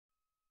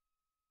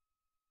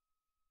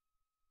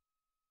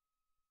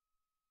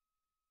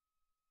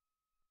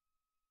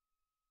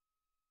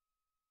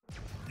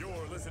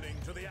You're listening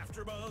to the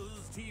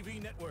AfterBuzz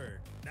TV Network,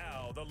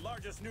 now the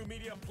largest new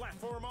media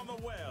platform on the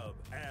web,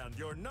 and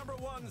your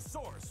 #1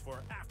 source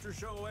for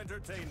after-show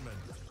entertainment.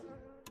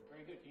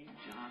 Very good, Dean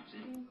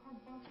Johnson. From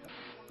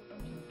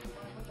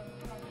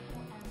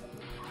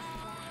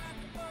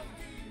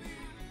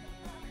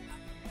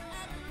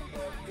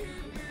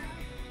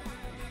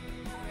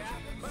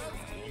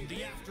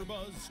the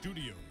AfterBuzz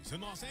Studios in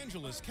Los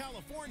Angeles,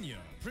 California,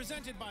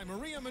 presented by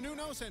Maria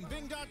Menounos and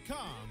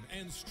Bing.com,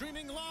 and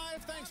streaming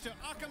live thanks to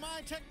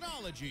Akamai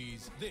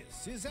Technologies,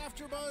 this is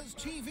AfterBuzz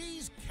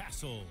TV's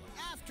Castle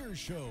After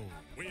Show.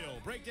 We'll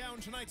break down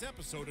tonight's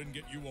episode and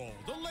get you all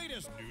the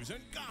latest news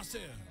and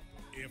gossip.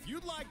 If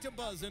you'd like to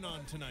buzz in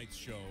on tonight's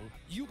show,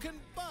 you can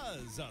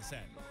buzz us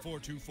at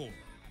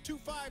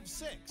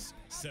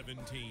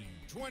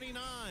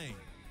 424-256-1729.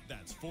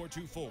 That's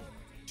 424-256-1729.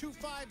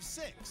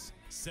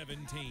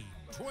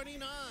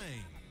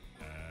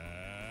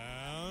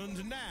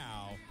 And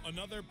now,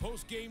 another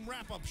post-game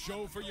wrap-up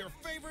show for your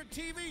favorite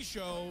TV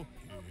show.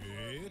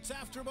 It's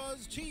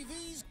AfterBuzz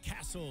TV's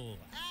Castle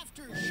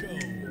After Show.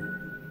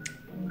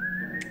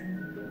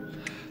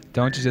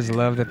 Don't you just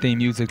love the theme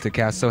music to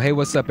Castle? So, hey,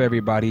 what's up,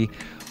 everybody?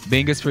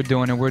 Bingus for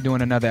doing it. We're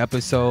doing another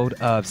episode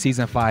of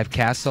Season 5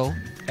 Castle,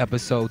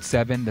 Episode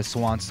 7, The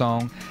Swan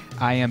Song.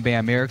 I am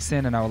Bamm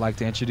Ericsen, and I would like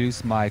to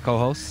introduce my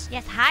co-hosts.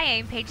 Yes, hi,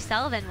 I'm Paige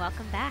Sullivan.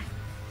 Welcome back.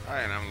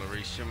 Hi, and I'm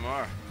Larice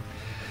Shamar.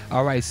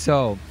 All right,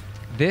 so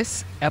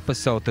this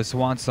episode, The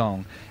Swan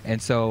Song, and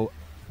so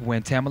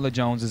when Tamala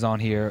Jones is on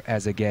here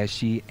as a guest,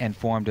 she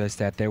informed us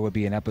that there would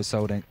be an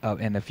episode in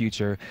the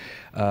future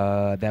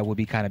that would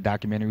be kind of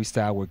documentary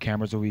style where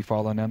cameras will be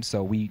following them.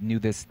 So we knew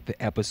the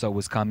episode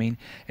was coming.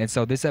 And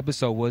so this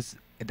episode was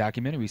a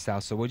documentary style.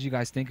 So what did you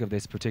guys think of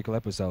this particular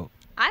episode?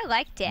 I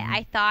liked it.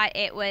 I thought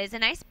it was a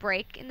nice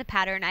break in the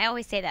pattern. I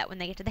always say that when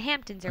they get to the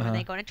Hamptons or when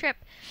they go on a trip.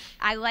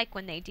 I like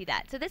when they do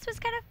that. So this was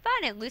kind of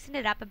fun. It loosened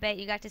it up a bit.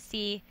 You got to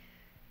see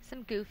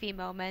some goofy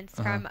moments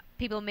from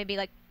people maybe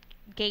like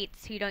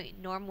Gates, who you don't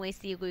normally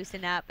see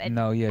loosen up and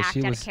act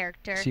out of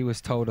character. She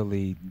was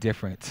totally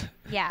different.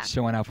 Yeah.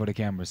 Showing out for the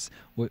cameras.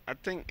 I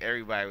think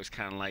everybody was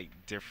kind of like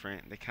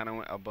different. They kind of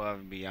went above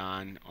and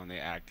beyond on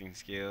their acting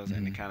skills,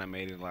 and they kind of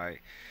made it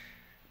like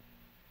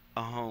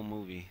a home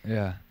movie.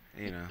 Yeah.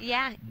 You know.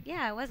 Yeah,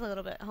 it was a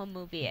little bit home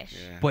movie-ish.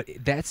 Yeah. But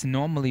that's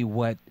normally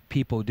what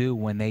people do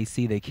when they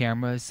see the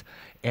cameras.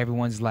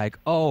 Everyone's like,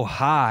 "Oh,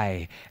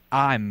 hi,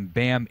 I'm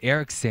Bamm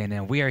Ericsen,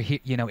 and we are here."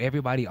 You know,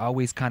 everybody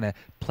always kind of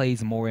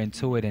plays more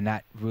into it and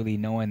not really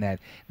knowing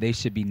that they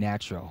should be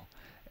natural.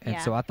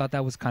 And so I thought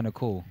that was kind of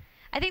cool.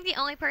 I think the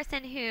only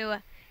person who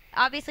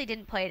obviously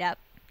didn't play it up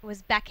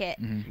was Beckett,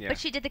 but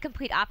she did the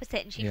complete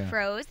opposite, and she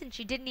froze, and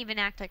she didn't even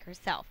act like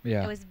herself.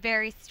 Yeah. It was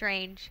very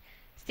strange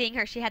seeing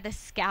her. She had this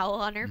scowl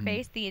on her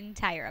face the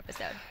entire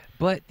episode.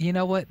 But you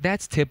know what?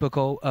 That's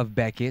typical of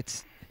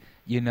Beckett.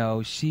 You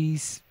know,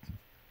 that's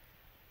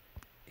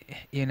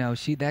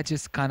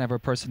just kind of her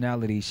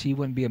personality. She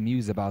wouldn't be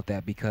amused about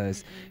that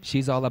because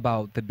she's all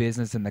about the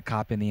business and the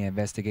cop and the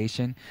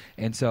investigation.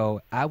 And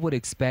so I would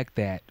expect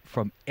that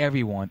from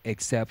everyone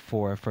except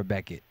for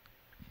Beckett.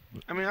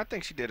 I mean, I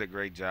think she did a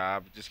great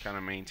job just kind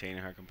of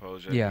maintaining her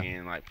composure,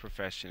 being like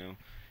professional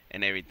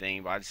and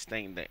everything. But I just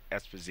think that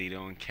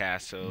Esposito and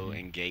Castle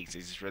and Gates, they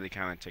just really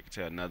kind of took it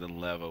to another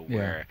level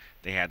where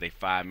they had their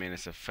 5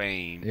 minutes of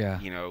fame,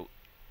 you know,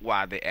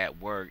 while they're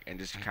at work, and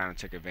just kind of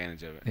took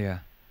advantage of it. Yeah.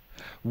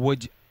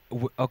 Would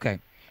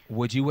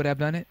you would have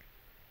done it?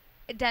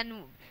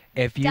 Done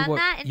if you were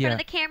that in front of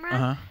the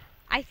camera?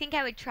 I think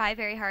I would try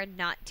very hard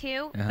not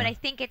to, but I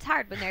think it's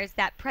hard when there's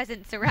that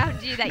presence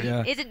around you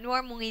that isn't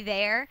normally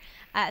there.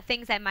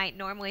 Things I might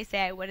normally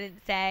say I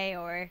wouldn't say,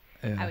 or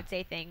I would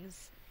say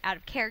things out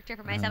of character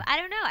for myself. I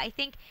don't know. I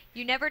think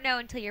you never know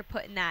until you're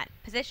put in that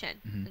position.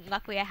 And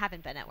luckily, I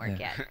haven't been at work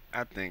yet.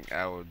 I think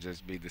I would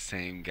just be the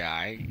same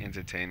guy,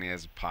 entertaining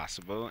as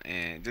possible,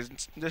 and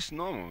just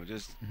normal,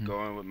 just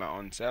going with my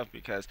own self.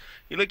 Because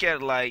you look at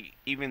it like,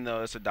 even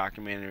though it's a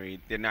documentary,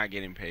 they're not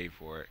getting paid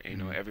for it. You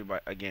know,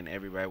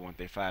 everybody wants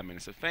their 5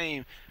 minutes of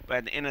fame, but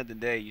at the end of the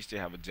day, you still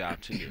have a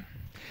job to do.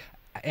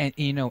 And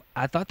you know,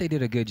 I thought they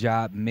did a good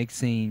job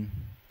mixing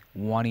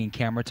wanting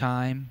camera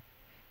time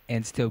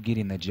and still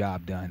getting the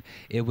job done.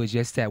 It was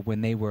just that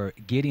when they were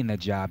getting the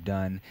job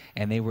done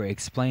and they were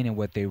explaining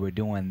what they were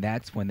doing,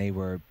 that's when they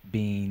were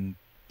being,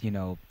 you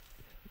know,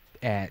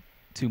 at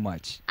too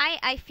much.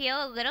 I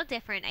feel a little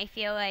different. I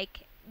feel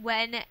like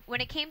when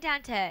it came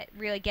down to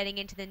really getting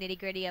into the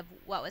nitty-gritty of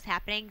what was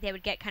happening, they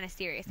would get kind of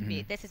serious.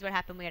 This is what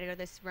happened. We got to go to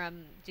this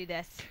room, do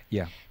this.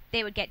 Yeah.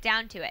 They would get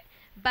down to it.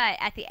 But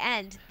at the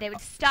end, they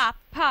would stop,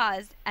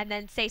 pause, and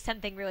then say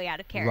something really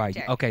out of character.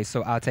 Right. Okay,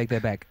 so I'll take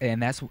that back.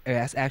 And that's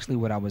actually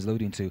what I was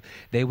alluding to.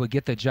 They would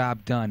get the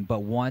job done,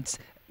 but once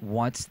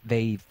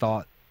they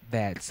thought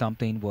that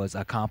something was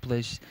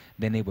accomplished,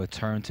 then they would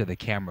turn to the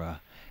camera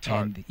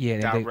and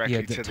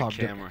directly to the talk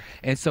camera.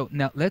 And so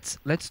now let's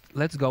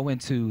go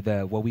into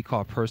the what we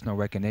call personal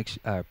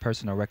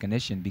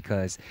recognition,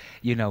 because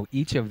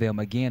each of them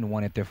again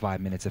wanted their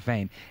 5 minutes of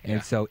fame,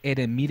 and so it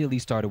immediately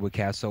started with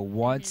Castle.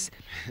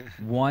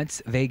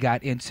 Once they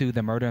got into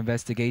the murder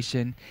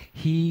investigation,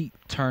 he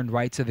turned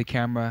right to the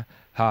camera.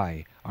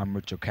 Hi, I'm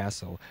Richard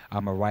Castle.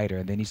 I'm a writer.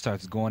 And then he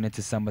starts going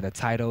into some of the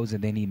titles,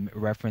 and then he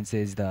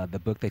references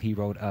the book that he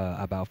wrote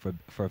about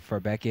for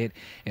Beckett.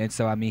 And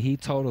so, I mean, he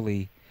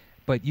totally,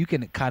 but you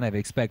can kind of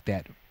expect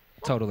that.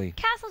 Totally.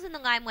 Castle's in the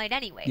limelight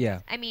anyways. Yeah.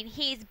 I mean,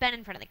 he's been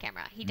in front of the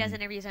camera. He does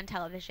interviews on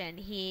television.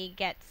 He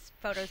gets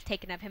photos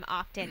taken of him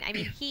often. I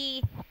mean,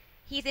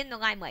 he's in the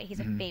limelight.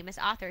 He's a famous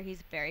author.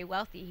 He's very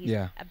wealthy. He's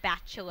a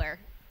bachelor,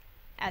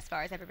 as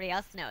far as everybody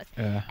else knows.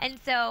 And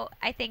so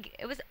I think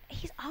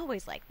he's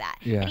always like that.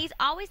 And he's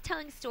always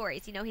telling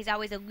stories. He's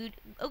always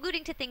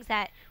alluding to things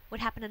that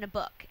would happen in a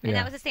book. And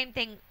that was the same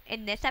thing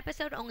in this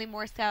episode, only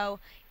more so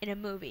in a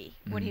movie,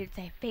 when he would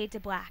say, fade to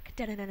black,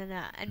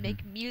 da-da-da-da-da, and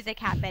make music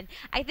happen.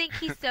 I think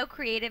he's so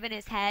creative in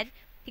his head,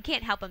 he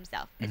can't help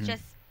himself. It's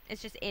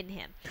just in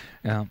him.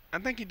 I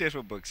think he did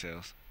for book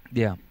sales.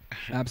 Yeah,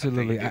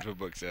 absolutely. I think he did for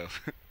book sales.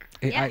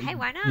 Hey,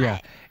 why not? Yeah,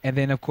 and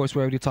then of course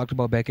we already talked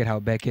about Beckett. How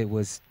Beckett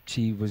was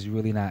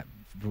really not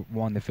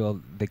wanting to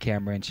fill the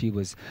camera, and she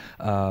was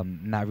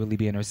not really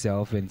being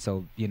herself. And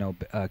so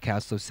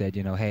Castle said,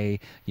 hey,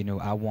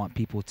 I want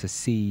people to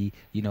see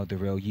the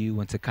real you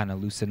and to kind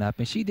of loosen up.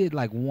 And she did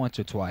like once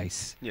or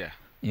twice. Yeah.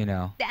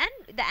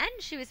 The end,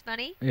 she was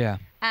funny. Yeah.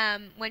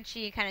 When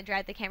she kind of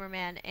dragged the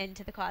cameraman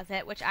into the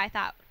closet, which I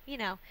thought,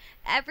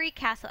 every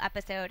Castle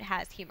episode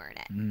has humor in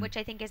it, which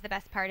I think is the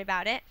best part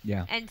about it.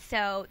 Yeah. And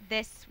so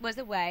this was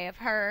a way of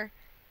her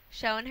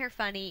showing her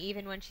funny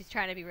even when she's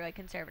trying to be really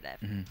conservative.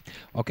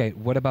 Okay,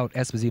 what about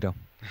Esposito?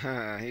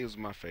 He was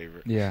my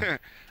favorite. Yeah.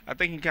 I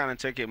think he kind of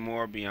took it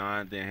more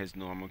beyond than his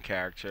normal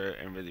character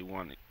and really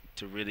wanted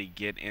to really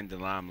get in the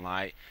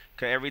limelight.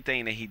 Because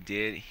everything that he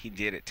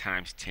did at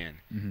times 10.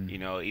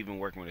 Even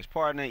working with his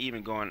partner,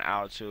 even going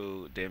out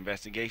to the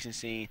investigation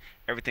scene,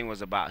 everything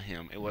was about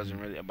him. It wasn't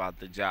really about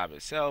the job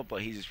itself,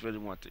 but he just really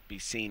wanted to be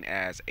seen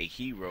as a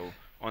hero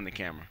on the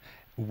camera.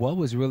 What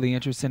was really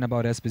interesting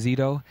about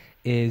Esposito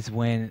is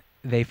when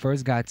they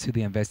first got to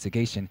the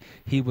investigation,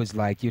 he was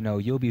like,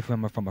 you'll be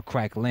filming from a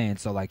cracked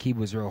lens. So like he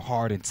was real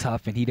hard and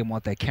tough, and he didn't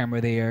want that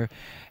camera there.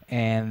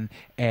 And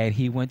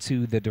he went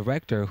to the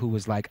director, who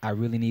was like, I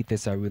really need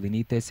this,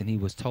 and he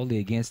was totally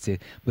against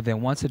it. But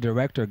then once the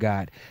director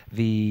got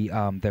the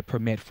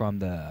permit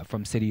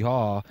from City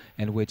Hall,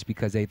 in which,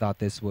 because they thought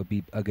this would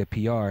be a good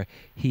PR,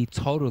 he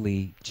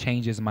totally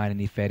changed his mind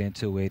and he fed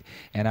into it.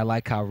 And I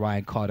like how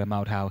Ryan called him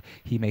out, how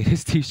he made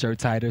his t-shirt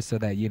tighter so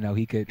that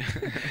he could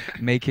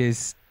make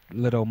his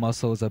little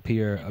muscles up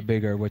here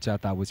bigger, which I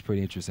thought was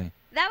pretty interesting.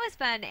 That was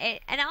fun.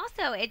 And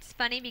also it's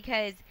funny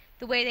because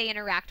the way they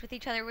interact with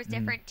each other was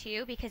different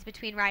too, because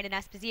between Ryan and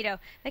Esposito,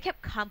 they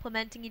kept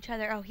complimenting each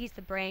other. Oh, he's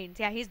the brains.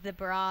 Yeah, he's the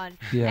brawn.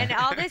 Yeah. And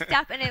all this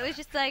stuff. And it was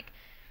just like,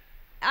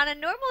 on a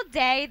normal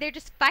day, they're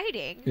just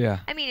fighting. Yeah.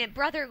 I mean,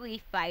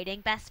 brotherly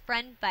fighting, best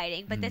friend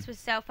fighting. But this was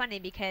so funny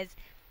because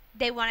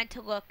they both wanted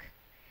to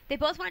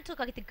look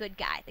like the good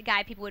guy, the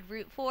guy people would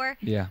root for.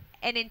 Yeah.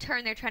 And in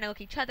turn, they're trying to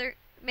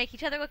make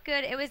each other look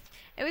good. It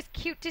was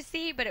cute to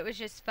see, but it was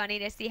just funny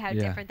to see how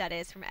different that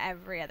is from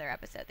every other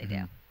episode they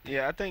do.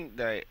 Yeah, I think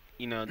that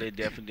they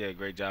definitely did a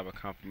great job of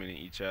complimenting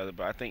each other,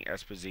 but I think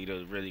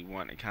Esposito really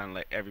wanted to kind of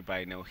let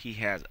everybody know he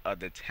has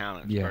other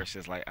talents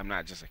versus like, I'm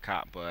not just a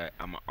cop, but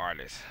I'm an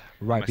artist.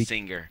 Right. I'm a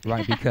singer.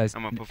 Right, because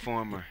I'm a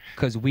performer.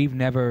 Because we've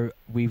never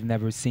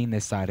seen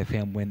this side of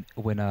him when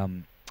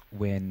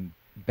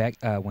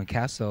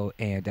Castle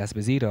and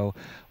Esposito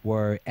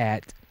were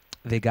at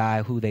the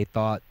guy who they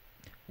thought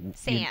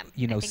Sam.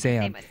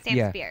 Sam.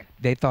 Sam Spear.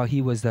 They thought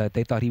he was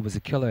a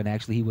killer, and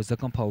actually he was a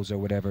composer or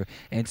whatever.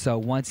 And so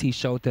once he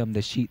showed them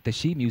the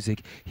sheet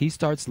music, he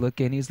starts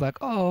looking. He's like,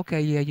 oh, okay,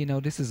 yeah,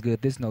 this is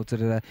good. This note,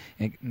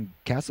 and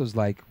Castle's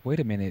like, wait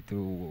a minute,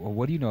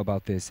 what do you know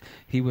about this?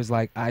 He was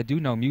like, I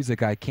do know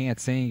music, I can't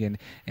sing.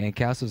 And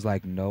Castle's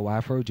like, no,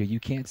 I've heard you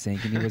can't sing.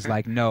 And he was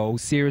like, no,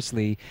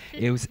 seriously,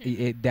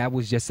 that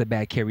was just a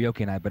bad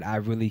karaoke night, but I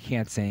really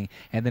can't sing.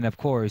 And then of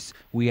course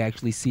we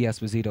actually see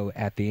Esposito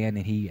at the end,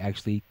 and he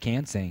actually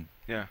can sing.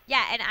 Yeah.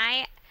 Yeah, and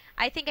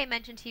I think I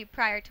mentioned to you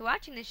prior to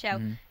watching the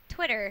show,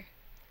 Twitter.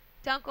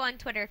 Don't go on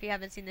Twitter if you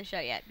haven't seen the show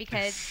yet,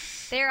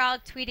 because they're all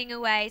tweeting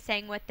away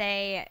saying what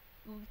they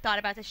thought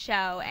about the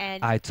show.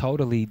 And I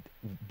totally,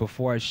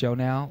 before a show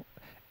now,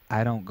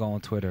 I don't go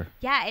on Twitter.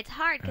 Yeah, it's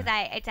hard because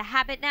it's a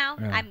habit now.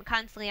 I'm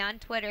constantly on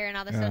Twitter and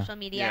all the social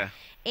media.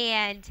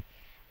 And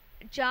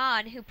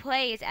John, who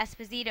plays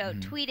Esposito,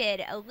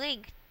 tweeted a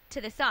link to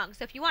the song.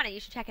 So if you want it,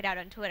 you should check it out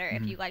on Twitter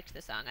if you liked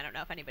the song. I don't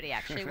know if anybody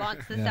actually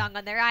wants the song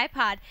on their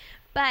iPod,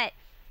 but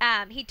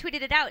he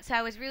tweeted it out, so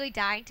I was really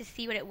dying to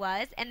see what it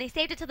was, and they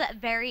saved it till the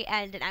very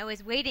end, and I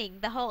was waiting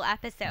the whole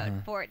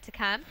episode for it to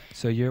come.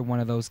 So you're one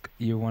of those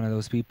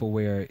people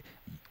where,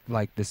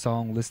 like,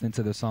 listening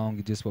to the song,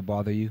 it just will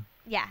bother you?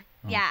 Yeah.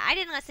 Yeah, I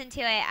didn't listen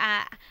to it.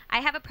 I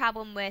have a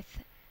problem with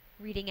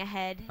reading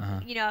ahead. Uh-huh.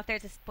 You know, if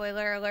there's a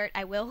spoiler alert,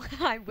 I will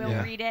I will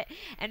Yeah. read it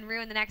and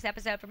ruin the next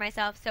episode for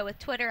myself. So with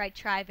Twitter, I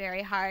try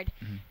very hard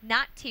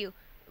not to.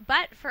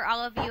 But for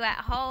all of you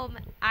at home,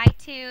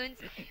 iTunes,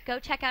 go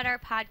check out our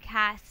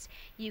podcast.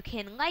 You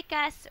can like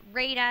us,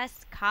 rate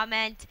us,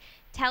 comment,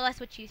 tell us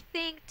what you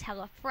think,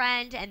 tell a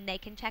friend, and they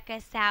can check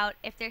us out.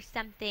 If there's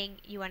something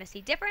you want to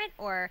see different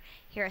or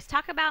hear us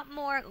talk about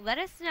more, let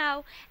us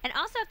know. And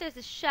also, if there's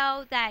a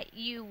show that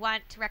you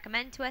want to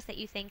recommend to us that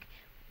you think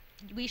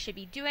we should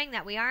be doing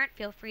that we aren't,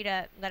 feel free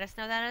to let us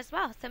know that as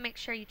well. So make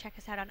sure you check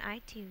us out on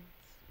iTunes.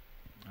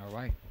 All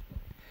right.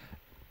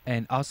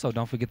 And also,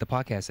 don't forget the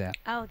podcast app.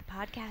 Oh, the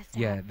podcast app.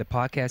 Yeah, the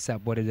podcast app.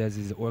 What it does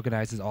is it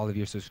organizes all of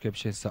your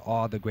subscriptions to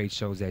all the great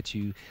shows that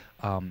you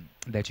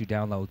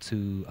download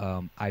to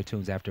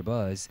iTunes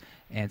AfterBuzz.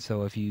 And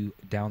so, if you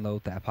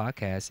download that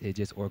podcast, it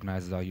just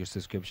organizes all your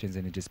subscriptions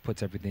and it just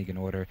puts everything in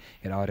order.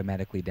 It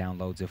automatically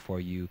downloads it for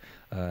you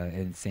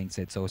and syncs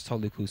it. So it's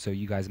totally cool. So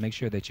you guys make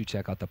sure that you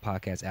check out the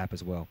podcast app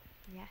as well.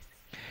 Yes.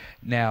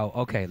 Now,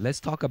 okay, let's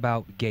talk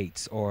about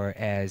Gates, or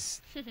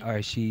as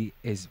or she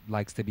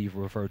likes to be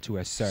referred to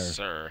as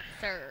Sir.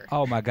 Sir.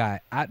 Oh my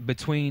God!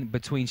 Between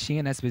she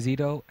and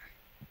Esposito,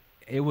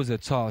 it was a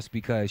toss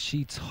because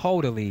she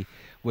totally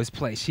was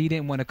She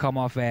didn't want to come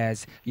off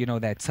as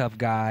that tough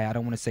guy. I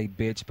don't want to say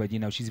bitch, but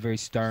she's very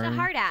stern. She's a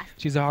hard ass.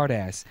 She's a hard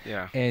ass.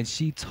 Yeah. And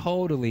she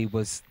totally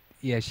was.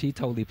 Yeah, she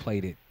totally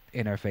played it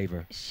in her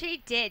favor.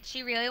 She did.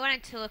 She really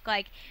wanted to look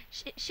like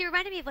she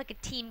reminded me of like a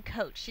team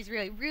coach. She's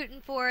really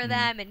rooting for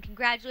them and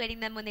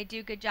congratulating them when they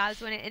do good jobs.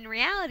 When in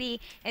reality,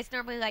 it's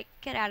normally like,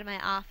 get out of my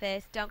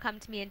office, don't come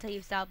to me until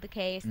you've solved the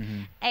case.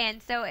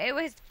 And so it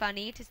was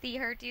funny to see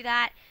her do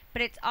that.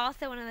 But it's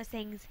also one of those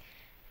things.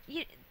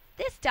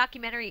 This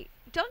documentary,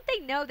 don't they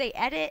know they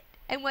edit?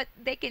 And what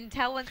they can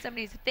tell when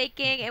somebody's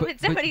faking and when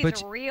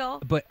somebody's real.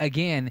 But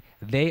again,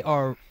 they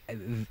are,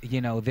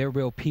 they're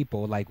real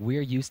people. Like,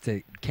 we're used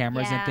to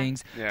cameras and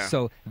things. Yeah.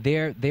 So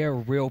they're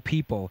real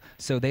people.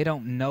 So they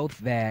don't know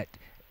that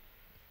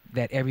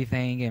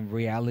everything in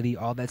reality,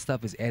 all that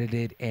stuff is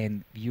edited,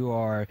 and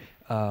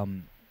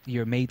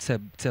you're made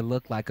to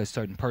look like a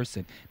certain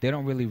person. They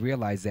don't really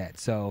realize that.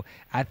 So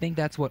I think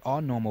that's what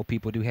all normal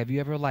people do. Have you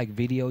ever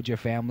videoed your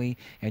family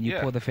and you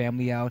pull the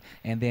family out,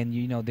 and then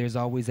there's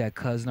always that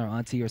cousin or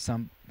auntie or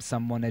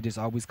someone that just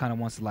always kind of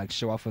wants to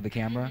show off for the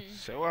camera?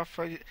 Show off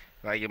for you.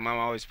 Like your mom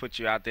always put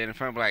you out there in the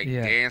front,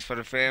 dance for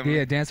the family.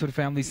 Yeah, dance for the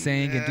family,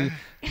 sing and do.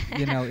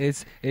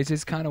 It's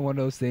just kind of one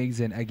of those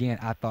things. And again,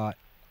 I thought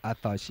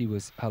she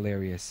was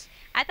hilarious.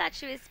 I thought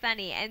she was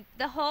funny, and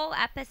the whole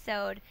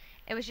episode,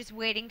 it was just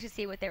waiting to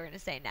see what they were going to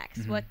say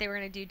next, what they were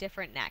going to do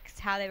different next,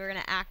 how they were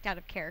going to act out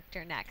of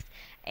character next.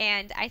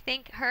 And I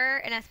think her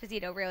and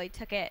Esposito really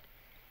took it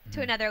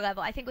to another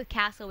level. I think with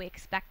Castle, we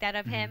expect that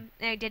of him,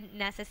 and I didn't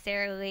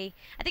necessarily.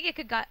 I think it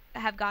could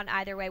have gone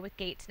either way with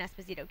Gates and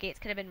Esposito. Gates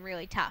could have been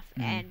really tough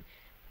and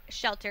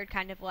sheltered,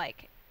 kind of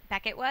like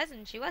Beckett was,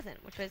 and she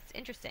wasn't, which was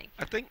interesting.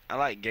 I think I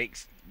like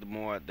Gates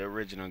the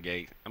original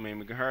Gates. I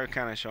mean, her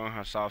kind of showing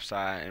her soft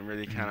side and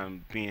really kind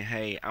of being,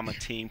 hey, I'm a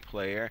team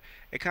player.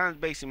 It kind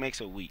of basically makes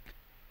her weak.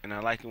 And I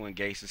like it when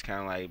Gates is kind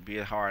of like, be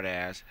a hard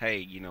ass. Hey,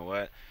 you know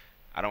what?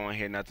 I don't want to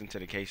hear nothing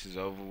till the case is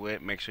over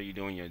with. Make sure you're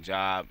doing your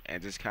job,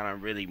 and just kind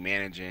of really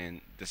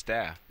managing the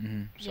staff.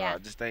 So I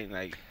just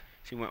think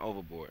she went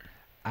overboard.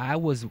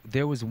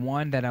 There was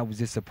one that I was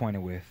disappointed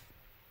with.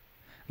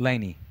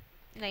 Lainey.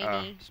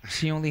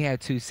 She only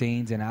had 2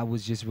 scenes, and I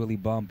was just really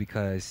bummed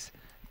because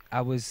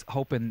I was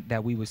hoping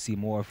that we would see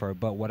more of her.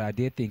 But what I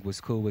did think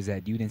was cool was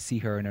that you didn't see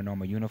her in her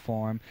normal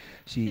uniform.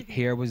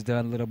 Hair was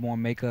done, a little more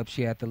makeup.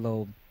 She had the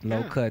low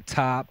cut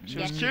top. She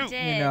was cute.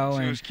 She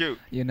was cute.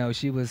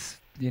 She was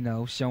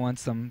showing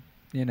some,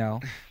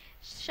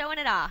 showing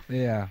it off.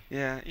 Yeah.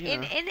 Yeah.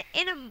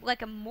 In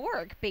a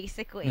morgue,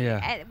 basically.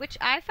 Yeah. Which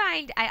I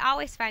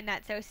always find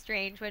that so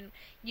strange when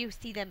you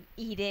see them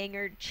eating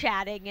or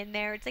chatting in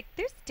there. It's like,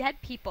 there's dead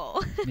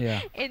people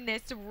in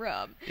this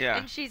room. Yeah.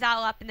 And she's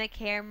all up in the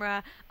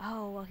camera.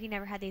 Oh, well, he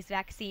never had these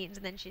vaccines.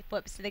 And then she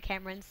flips to the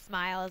camera and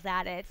smiles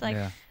at it. It's like,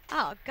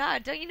 oh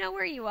God, don't you know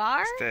where you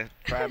are? It's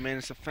the 5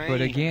 minutes of fame. But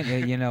again,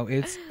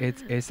 it's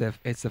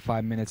the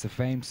 5 minutes of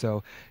fame.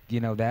 So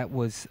that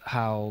was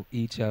how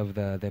each of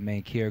the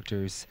main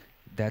characters,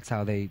 that's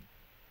how they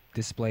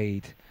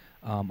displayed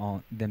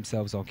on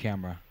themselves on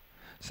camera.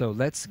 So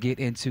let's get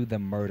into the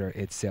murder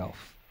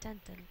itself. Dun,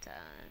 dun, dun.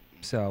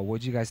 So what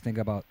did you guys think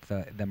about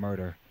the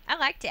murder? I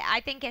liked it. I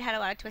think it had a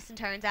lot of twists and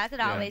turns, as it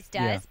always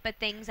does, but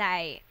things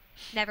I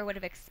never would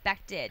have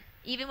expected.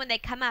 Even when they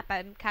come up,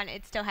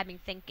 it still had me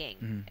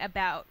thinking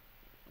about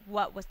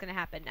what was going to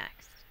happen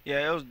next.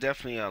 Yeah, it was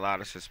definitely a lot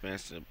of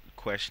suspense,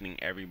 questioning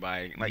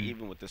everybody. Like,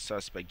 even with the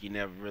suspect, you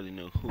never really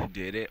knew who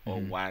did it or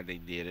why they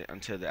did it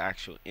until the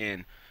actual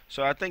end.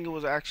 So I think it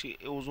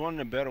was one of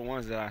the better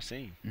ones that I've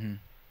seen.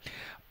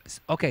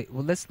 Okay,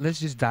 well, let's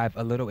just dive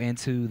a little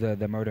into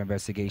the murder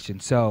investigation.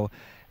 So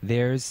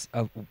there's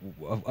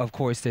of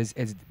course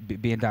it's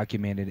being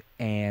documented,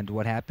 and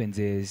what happens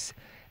is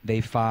they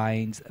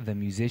find the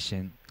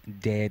musician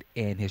dead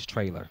in his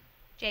trailer.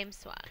 James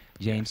Swan.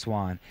 James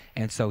Swan.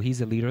 And so he's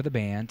the leader of the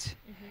band.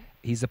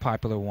 He's a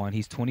popular one.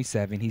 He's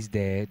 27. He's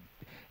dead.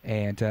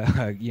 And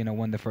you know,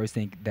 one of the first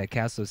things that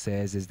Castle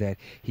says is that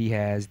he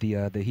has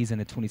he's in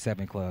the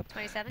 27 club.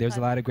 27 There's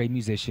club. a lot of great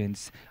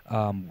musicians.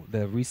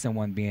 The recent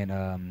one being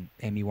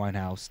Amy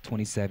Winehouse,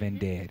 27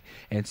 dead.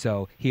 And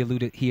so he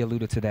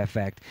alluded to that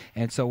fact.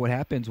 And so what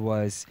happens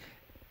was,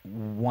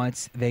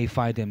 once they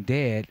find him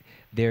dead,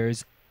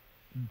 there's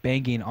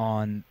banging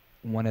on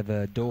one of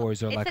the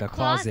doors, or It's like a a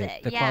closet,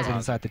 closet, closet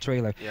inside the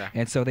trailer. Yeah.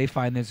 And so they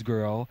find this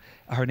girl.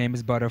 Her name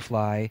is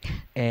Butterfly,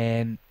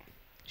 and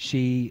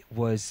she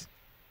was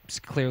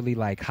clearly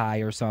like high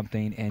or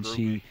something, and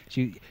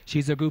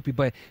she's a groupie,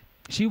 but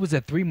she was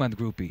a 3-month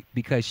groupie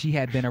because she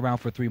had been around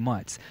for 3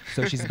 months.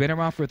 So she's been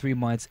around for 3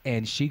 months,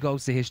 and she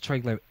goes to his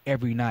trailer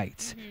every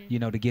night, you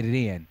know, to get it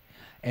in.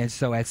 And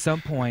so at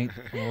some point,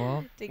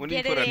 well, when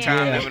you put a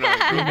time limit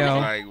on a group, you know,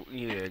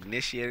 like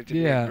initiated to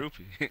be a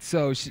groupie.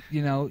 So she,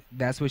 you know,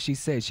 that's what she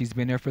said. She's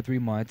been there for 3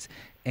 months,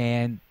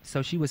 and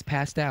so she was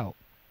passed out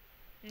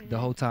the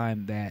whole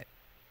time that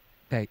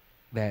he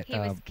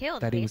was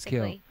killed. That basically. he was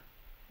killed.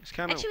 It's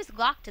kind And she was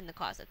locked in the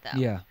closet, though.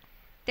 Yeah.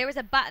 There was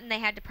a button they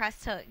had to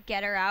press to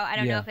get her out. I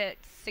don't know if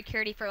it's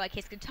security for like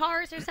his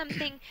guitars or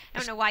something. I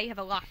don't know why you have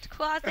a locked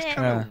closet. That's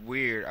kind of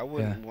weird. I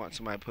wouldn't want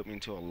somebody to put me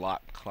into a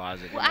locked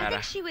closet. Well, I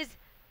think she was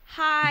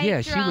high,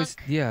 yeah, drunk. she was.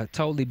 Yeah,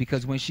 totally.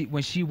 Because when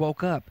she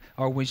woke up,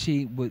 or when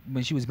she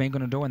was banging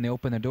on the door and they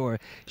opened the door,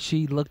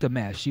 she looked a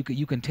mess. You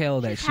can tell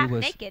that she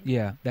was naked.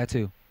 Yeah, that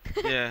too.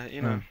 Yeah,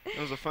 you know,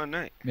 it was a fun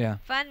night. Yeah.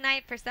 Fun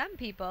night for some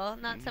people,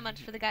 not so much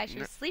for the guy she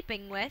was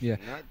sleeping with. Yeah.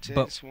 Not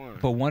James Swan.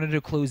 But one of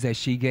the clues that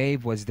she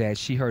gave was that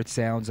she heard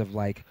sounds of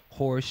like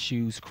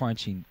horseshoes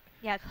crunching.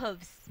 Yeah,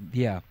 hooves.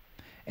 Yeah.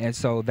 And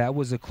so that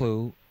was a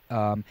clue.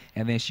 And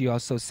then she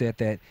also said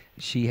that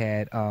she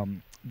had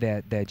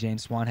that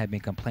James Swan had been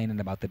complaining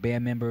about the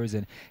band members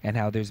and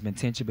how there's been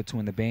tension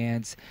between the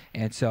bands.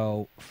 And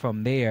so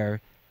from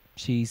there,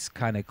 she's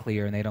kind of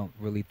clear, and they don't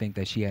really think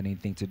that she had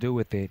anything to do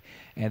with it.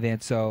 And then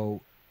so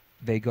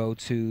they go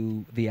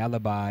to the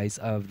alibis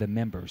of the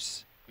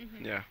members.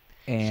 Yeah.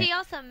 And She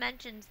also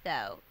mentions,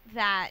 though,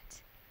 that...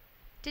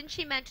 Didn't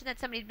she mention that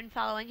somebody had been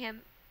following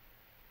him?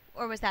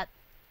 Or was that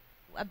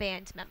a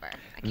band member?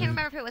 I can't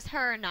remember if it was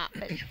her or not,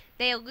 but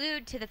they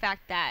allude to the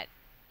fact that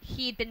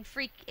he'd been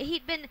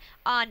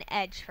on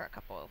edge for a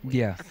couple of weeks.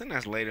 Yeah. I think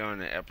that's later on in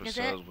the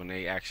episodes when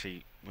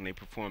they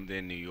performed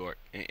in New York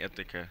in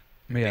Ithaca.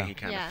 Yeah. He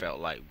kind of felt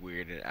like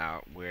weirded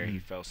out, where he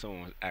felt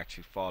someone was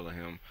actually following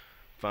him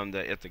from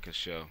the Ithaca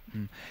show.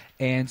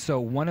 And so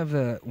all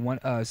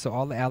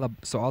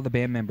the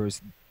band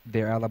members,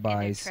 their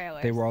alibis,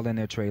 they were all in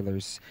their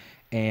trailers.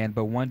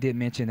 But one did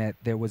mention that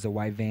there was a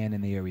white van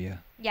in the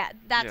area. Yeah,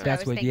 that's what I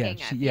was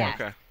thinking of. Yeah.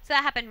 Okay. So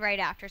that happened right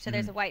after. So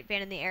there's a white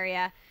van in the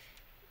area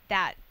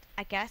that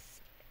I guess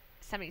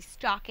somebody's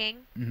stalking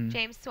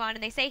James Swan.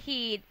 And they say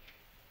he'd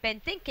been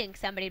thinking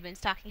somebody had been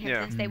stalking him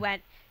since they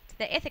went to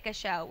the Ithaca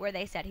show, where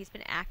they said he's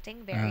been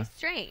acting very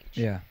strange.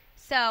 Yeah.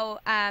 So,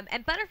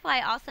 and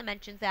Butterfly also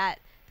mentions that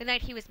the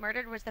night he was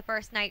murdered was the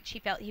first night she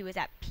felt he was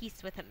at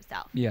peace with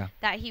himself. Yeah.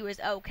 That he was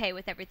okay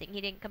with everything.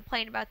 He didn't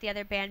complain about the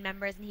other band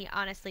members, and he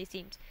honestly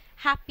seemed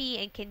happy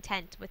and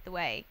content with the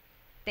way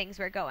things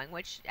were going,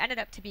 which ended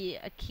up to be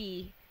a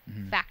key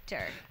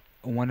factor.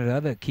 One of the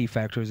other key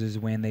factors is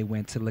when they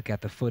went to look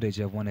at the footage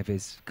of one of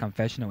his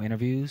confessional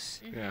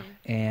interviews. Yeah.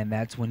 And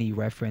that's when he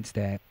referenced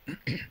that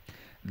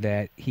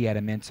that he had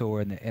a mentor,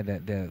 and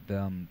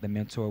the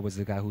mentor was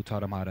the guy who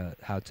taught him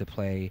how to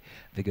play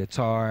the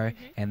guitar.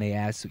 And they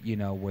asked,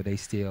 were they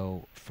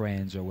still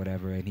friends or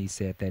whatever, and he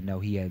said that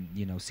no, he had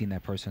seen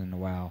that person in a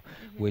while,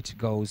 which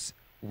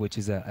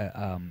is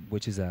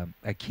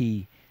a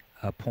key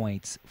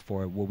point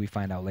for what we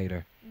find out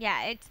later.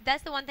 Yeah,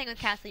 that's the one thing with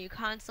Castle. You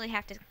constantly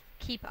have to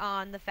keep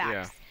on the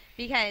facts,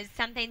 because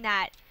something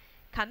that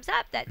comes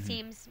up that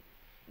seems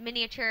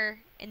miniature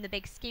in the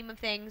big scheme of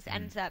things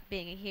ends up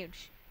being a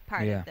huge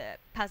part of the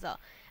puzzle.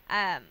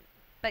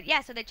 But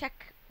yeah, so they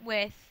check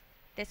with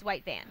this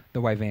white van.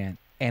 The white van.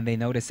 And they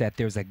notice that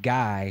there's a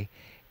guy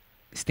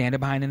standing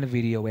behind in the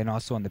video and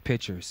also in the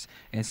pictures.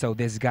 And so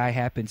this guy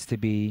happens to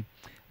be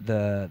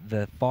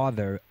the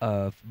father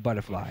of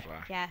Butterfly.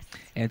 Yes.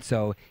 And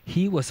so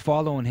he was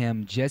following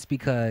him just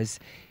because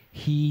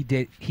he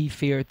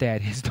feared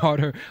that his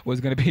daughter was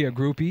going to be a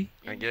groupie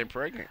and get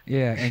pregnant.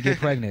 Yeah, and get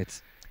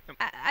pregnant.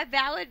 A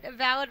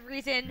valid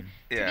reason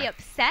to be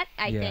upset,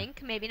 I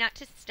think. Maybe not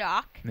to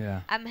stalk.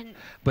 Yeah.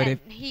 But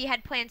he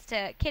had plans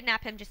to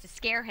kidnap him just to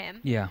scare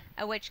him. Yeah.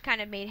 Which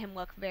kind of made him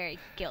look very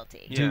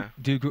guilty. Yeah.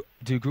 Do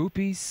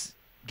groupies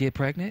get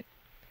pregnant?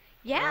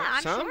 Yeah,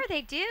 I'm sure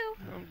they do.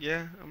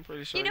 Yeah, I'm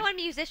pretty sure. You know when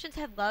musicians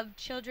have loved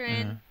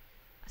children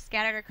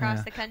scattered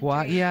across the country?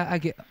 Well, yeah, I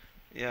get...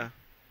 Yeah.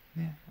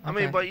 Yeah, okay. I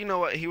mean, but you know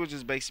what? He was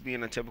just basically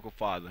being a typical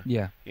father.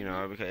 Yeah.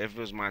 Because if it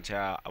was my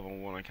child, I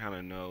would want to kind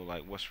of know,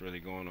 like, what's really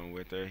going on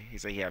with her. He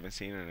said he haven't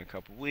seen her in a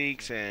couple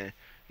weeks, and,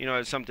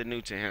 it's something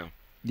new to him.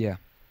 Yeah.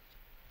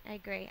 I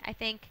agree. I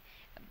think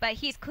But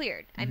he's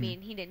cleared. I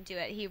mean, he didn't do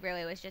it. He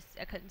really was just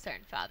a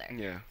concerned father.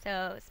 Yeah.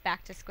 So it's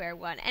back to square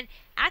one. And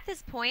at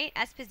this point,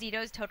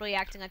 Esposito's totally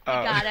acting like, we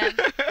got him.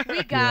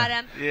 We got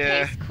him.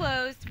 Yeah. Case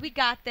closed. We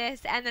got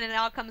this. And then it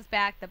all comes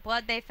back. The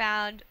blood they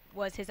found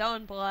was his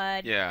own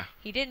blood. Yeah.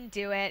 He didn't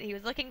do it. He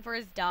was looking for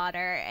his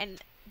daughter. And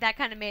that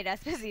kind of made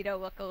Esposito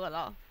look a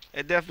little...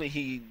 He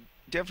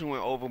definitely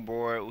went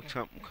overboard with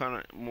kind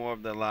of more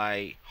of the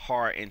like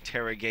hard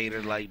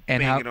interrogator, like And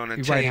banging on the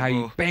table. Right, how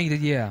you banged it,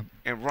 yeah.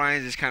 And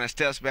Ryan just kind of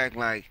steps back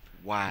like,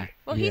 why?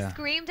 Well, he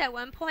screamed at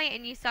one point,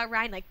 and you saw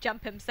Ryan like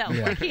jump himself.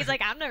 Yeah. Like, he's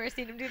like, I've never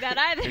seen him do that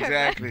either.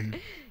 Exactly.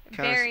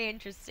 Very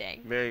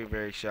interesting. Very,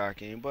 very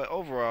shocking. But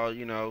overall,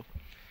 you know,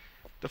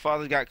 the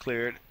fathers got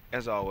cleared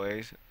as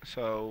always.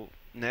 So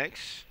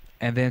next.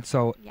 And then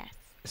Yes.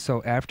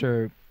 So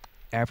after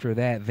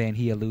that, then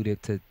he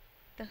alluded to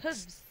The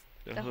hooves.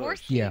 The hooves. horse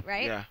feet, Yeah.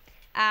 right?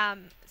 Yeah.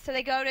 So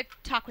they go to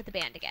talk with the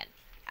band again,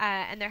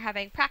 and they're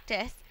having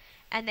practice,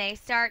 and they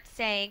start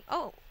saying,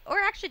 "Oh," or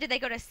actually, did they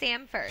go to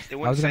Sam first? They I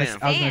went was to gonna Sam.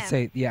 I was gonna Sam.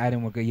 say I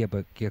didn't want to cut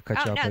you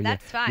off. Oh, no, but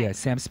that's fine. Yeah,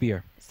 Sam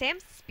Spear. Sam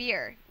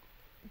Spear,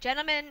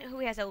 gentleman who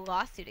he has a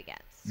lawsuit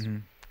against.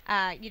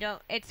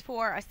 It's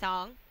for a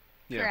song,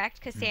 Yeah. correct?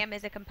 Because Sam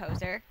is a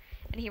composer,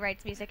 and he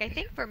writes music. I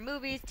think for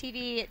movies,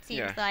 TV. It seems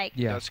Yeah. like.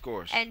 Yeah. That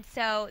scores. And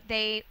so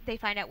they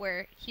find out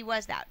where he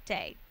was that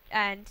day.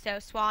 And so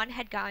Swan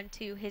had gone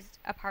to his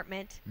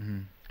apartment,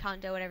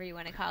 condo, whatever you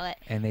want to call it.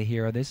 And they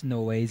hear all this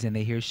noise and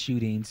they hear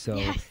shooting. So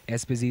Yes.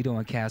 Esposito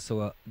and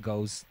Castle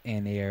goes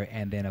in there,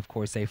 and then of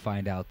course they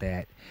find out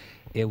that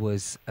it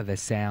was the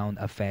sound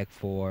effect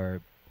for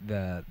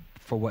the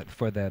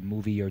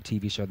movie or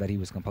TV show that he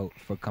was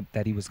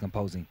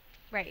composing.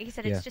 Right. He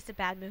said Yeah. it's just a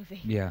bad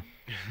movie. Yeah.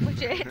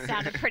 Which it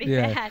sounded pretty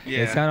Yeah. bad. Yeah.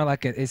 It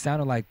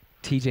sounded like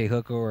T.J.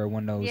 Hooker or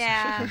one of those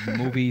Yeah.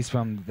 movies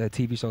from the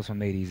TV shows from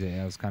the 80s.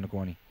 It was kind of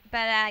corny.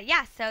 But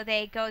so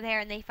they go there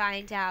and they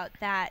find out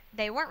that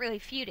they weren't really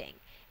feuding.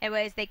 It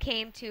was they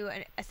came to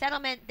a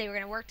settlement. They were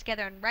going to work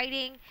together on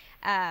writing.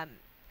 And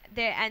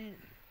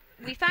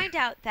we find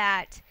out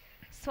that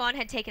Swan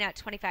had taken out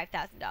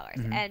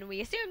 $25,000, and we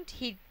assumed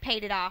he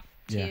paid it off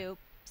to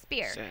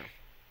Spear, Sam.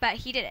 but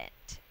he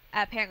didn't.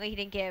 Apparently, he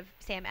didn't give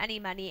Sam any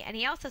money, and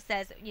he also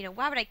says,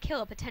 why would I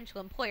kill a potential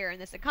employer in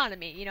this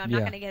economy? I'm not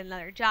going to get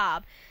another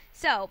job.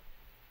 So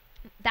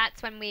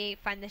that's when we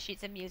find the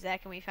sheets of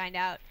music, and we find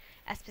out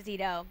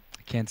Esposito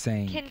Can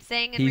sing. and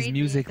He's read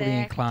musically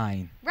music.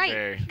 inclined. Right.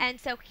 Very. And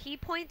so he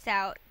points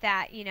out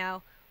that,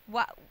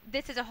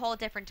 this is a whole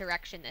different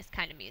direction, this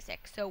kind of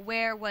music. So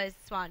where was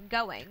Swan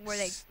going?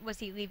 Was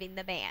he leaving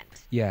the band?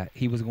 Yeah,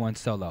 he was going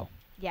solo.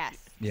 Yes.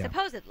 Yeah.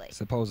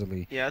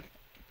 Supposedly. Yeah,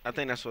 I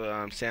think that's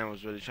what Sam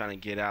was really trying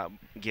to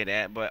get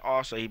at. But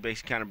also, he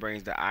basically kind of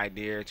brings the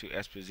idea to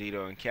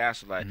Esposito and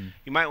Castle. Like,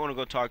 you might want to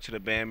go talk to the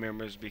band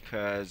members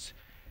because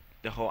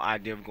the whole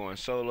idea of going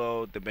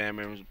solo, the band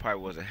members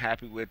probably wasn't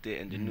happy with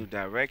it, and the new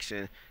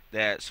direction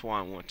that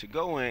Swan wanted to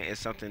go in is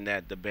something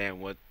that the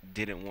band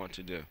didn't want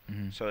to do.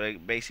 So they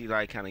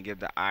basically kind of give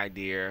the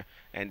idea,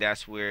 and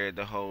that's where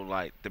the whole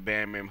the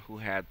band member who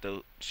had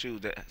the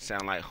shoes that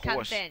sound like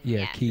horse. Comes in.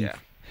 Yeah, Keith.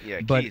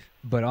 Yeah, Keith.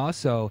 But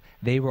also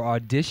they were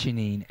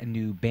auditioning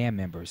new band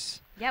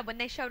members. Yeah, when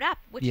they showed up,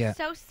 which is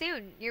so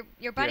soon.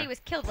 Your buddy was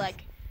killed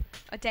like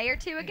a day or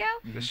two ago,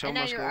 The show and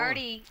now must you're go on.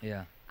 already.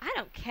 Yeah. I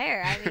don't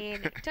care. I mean,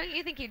 don't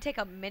you think you'd take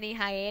a mini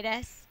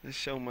hiatus? This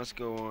show must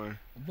go on.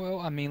 Well,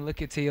 I mean,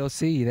 look at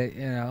TLC.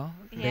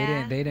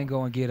 Yeah. They didn't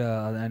go and get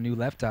a new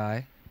left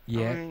eye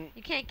yet. I mean,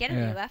 You can't get a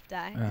Yeah. new left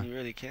eye. Yeah. you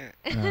really can't.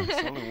 Yeah.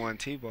 It's only one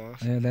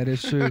T-boss. Yeah, that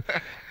is true.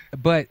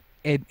 But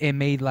it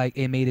made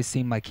it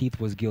seem like Keith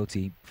was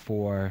guilty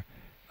for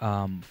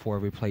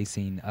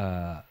replacing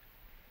a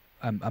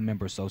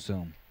member so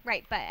soon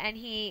Right, and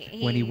he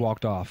when he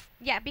walked off.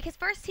 Yeah, because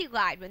first he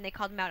lied when they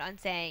called him out on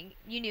saying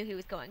you knew he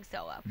was going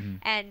solo,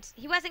 and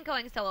he wasn't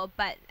going solo.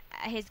 But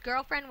his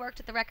girlfriend worked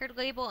at the record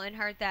label and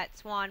heard that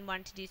Swan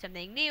wanted to do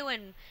something new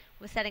and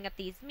was setting up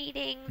these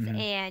meetings,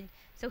 and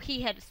so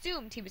he had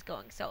assumed he was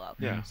going solo.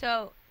 Yeah.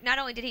 So not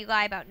only did he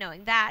lie about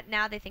knowing that,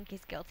 now they think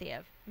he's guilty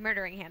of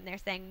murdering him. They're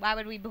saying, "Why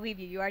would we believe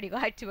you? You already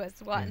lied to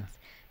us once."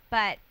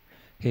 But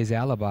His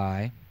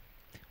alibi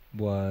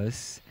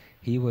was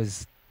he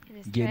was in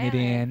his getting it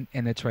trailer,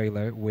 in the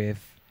trailer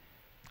with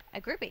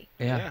a groupie.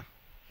 yeah.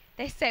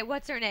 They say,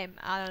 "What's her name?"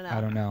 I don't know.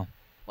 I don't know.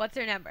 What's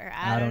her number?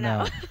 I don't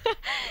know.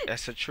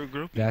 That's a true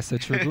group. That's a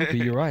true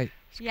groupie. You're right.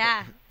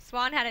 Yeah,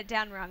 Swan had it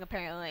down wrong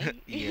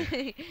apparently.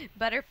 Yeah.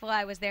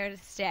 Butterfly was there to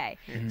stay.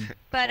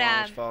 But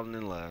Swan was falling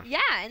in love. yeah,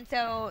 and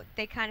so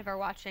they kind of are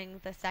watching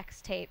the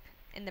sex tape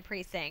in the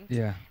precinct.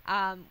 Yeah.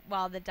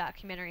 While the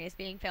documentary is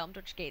being filmed,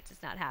 which Gates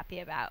is not happy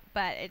about,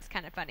 but it's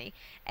kind of funny.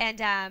 And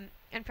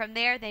from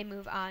there they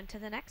move on to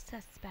the next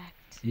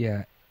suspect.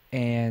 Yeah.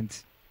 And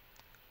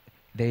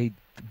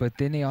but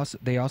then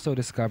they also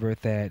discovered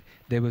that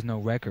there was no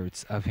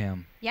records of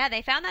him. Yeah,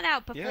 they found that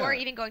out before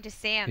Yeah. even going to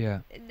Sam. Yeah.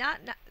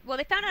 Well,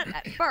 they found out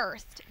at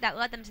first that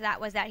led them to that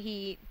was that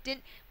he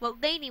didn't. Well,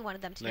 Laney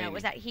wanted them to know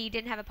was that he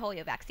didn't have a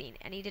polio vaccine,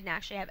 and he didn't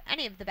actually have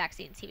any of the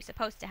vaccines he was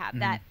supposed to have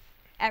that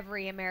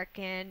every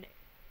American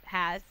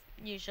has.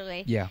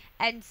 usually. Yeah.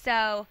 And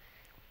so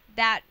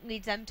that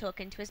leads them to look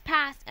into his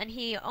past, and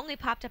he only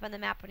popped up on the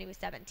map when he was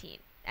 17.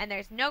 And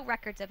there's no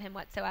records of him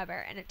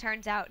whatsoever, and it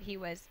turns out he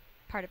was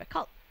part of a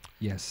cult.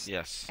 Yes.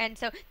 Yes. And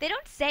so they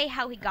don't say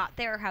how he got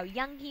there or how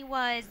young he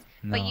was,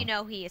 but No. you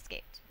know he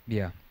escaped.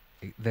 Yeah.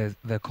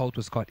 The cult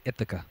was called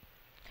Ithaca.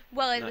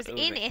 Well, it No, was it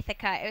was in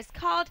Ithaca. It was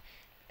called,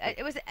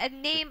 it was a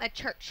name, a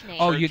church name.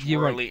 Oh, Church you're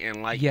right. Worldly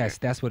Enlightenment. Yes,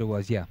 that's what it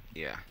was. Yeah.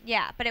 Yeah.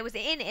 Yeah, but it was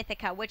in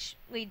Ithaca, which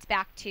leads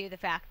back to the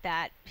fact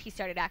that he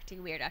started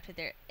acting weird after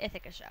their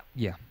Ithaca show.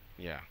 Yeah.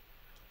 Yeah.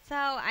 So,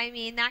 I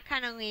mean, that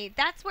kind of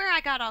that's where I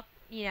got all,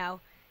 you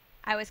know,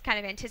 I was kind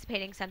of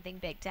anticipating something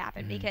big to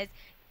happen because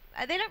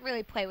they don't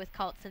really play with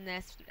cults in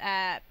this.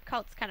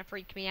 Cults kind of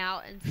freak me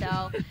out, and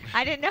so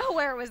I didn't know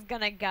where it was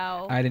going to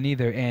go. I didn't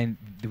either. And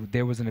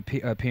there was an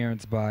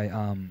appearance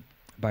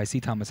by C.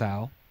 Thomas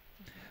Howell,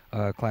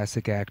 a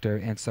classic actor.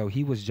 And so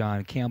he was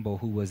John Campbell,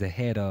 who was the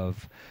head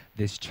of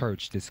this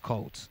church, this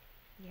cult.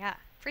 Yeah,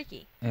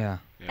 freaky. Yeah.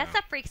 That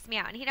stuff freaks me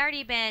out. And he'd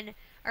already been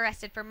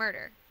arrested for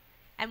murder.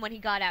 And when he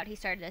got out, he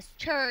started this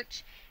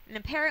church. And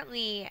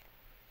apparently,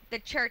 the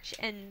church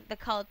and the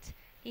cult,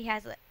 he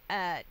has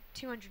a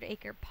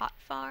 200-acre pot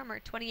farm or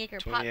 20-acre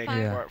pot 20-acre farm.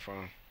 Yeah. pot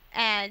farm.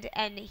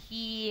 And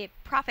he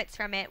profits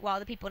from it while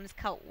the people in his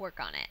cult work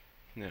on it.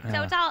 Yeah.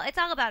 So it's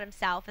all about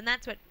himself, and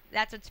that's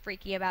what's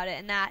freaky about it.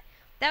 And that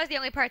was the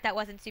only part that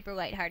wasn't super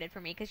lighthearted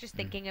for me, because just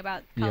thinking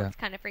about cults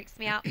kind of freaks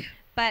me out.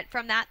 But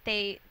from that,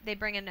 they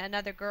bring in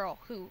another girl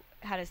who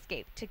had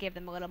escaped to give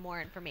them a little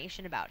more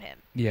information about him.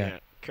 Yeah.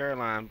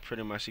 Caroline,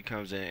 pretty much, she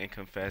comes in and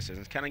confesses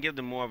and kind of give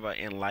them more of an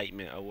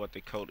enlightenment of what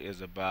the cult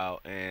is about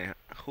and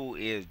who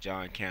is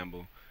John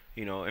Campbell.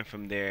 You know, and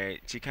from there,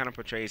 she kind of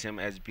portrays him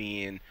as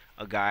being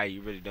a guy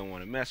you really don't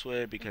want to mess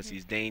with because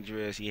he's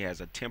dangerous, he has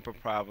a temper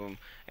problem,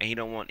 and he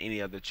don't want any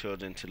other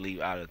children to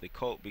leave out of the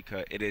cult,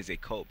 because it is a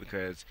cult,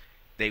 because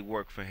they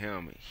work for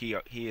him. He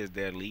is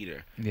their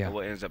leader. Yeah. And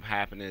what ends up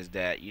happening is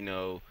that, you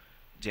know,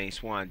 James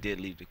Swan did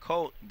leave the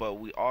cult, but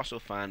we also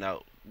find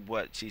out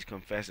what she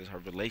confesses her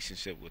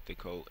relationship with the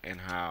cult and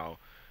how,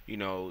 you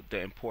know, the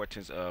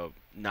importance of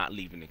not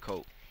leaving the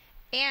cult.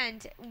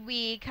 And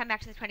we come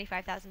back to the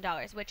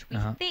 $25,000, which we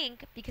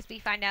think, because we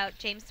find out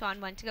James Swan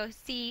went to go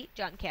see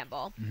John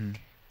Campbell,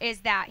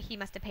 is that he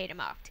must have paid him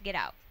off to get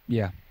out.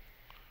 Yeah.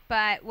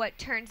 But what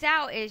turns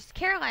out is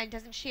Caroline,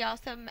 doesn't she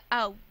also...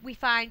 Oh, we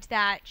find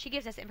that she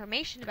gives us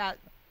information about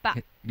Buck.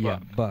 Yeah,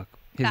 Buck.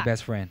 His Buck.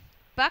 best friend.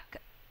 Buck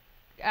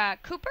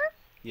Cooper?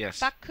 Yes.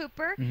 Buck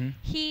Cooper.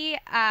 He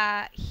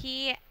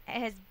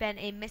has been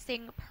a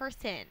missing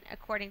person,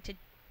 according to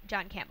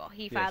John Campbell.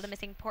 He filed a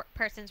missing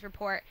persons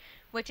report,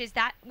 which is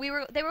that they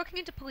were looking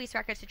into police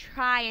records to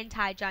try and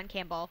tie John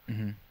Campbell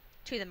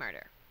to the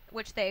murder,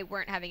 which they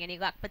weren't having any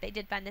luck, but they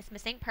did find this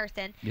missing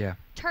person. Yeah.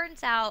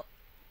 Turns out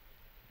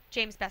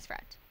James' best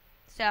friend.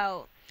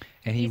 So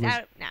And he's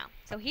out now.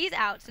 So he's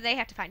out, so they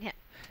have to find him.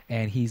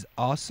 And he's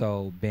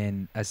also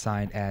been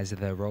assigned as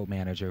the road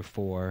manager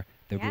for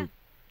the group.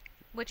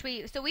 Which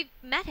we've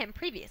met him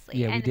previously.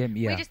 Yeah, and we did.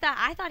 Yeah.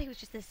 I thought he was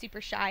just a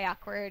super shy,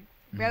 awkward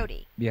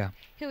roadie. Yeah.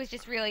 Who was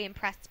just really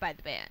impressed by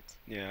the band.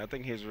 Yeah, I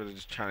think he was really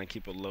just trying to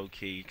keep it low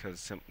key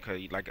because,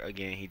 like,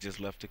 again, he just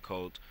left the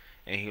cult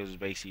and he was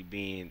basically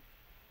being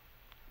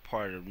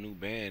part of the new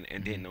band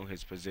and didn't know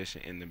his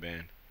position in the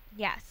band.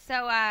 Yeah.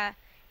 So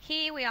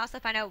we also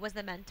find out was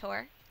the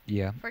mentor.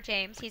 Yeah. For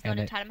James, he's the one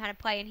who taught him how to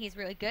play, and he's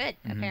really good.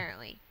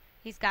 Apparently,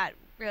 he's got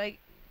really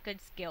good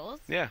skills.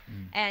 Yeah.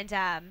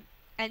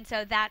 And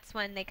so that's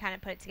when they kind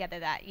of put it together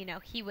that, you know,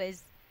 he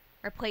was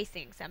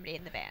replacing somebody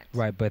in the band.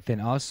 Right, but then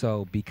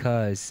also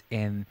because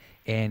in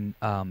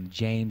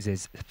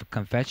James's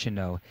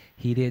confessional,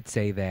 he did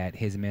say that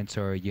his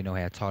mentor, you know,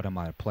 had taught him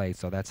how to play,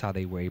 so that's how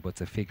they were able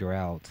to figure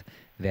out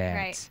that.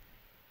 Right.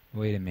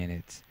 Wait a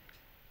minute.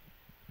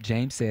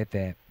 James said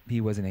that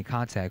he wasn't in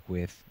contact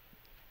with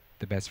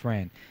the best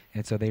friend,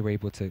 and so they were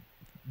able to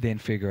then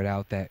figure it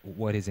out that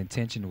what his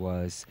intention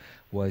was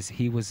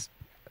he was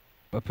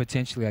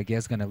potentially, I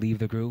guess, going to leave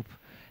the group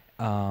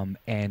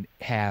and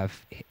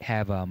have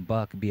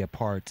Buck be a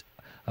part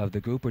of the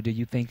group. Or did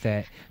you think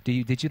that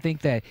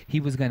he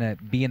was going to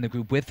be in the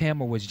group with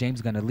him, or was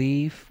James going to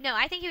leave? No,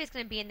 I think he was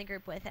going to be in the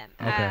group with him.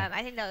 Okay.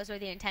 I think those were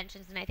the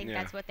intentions, and I think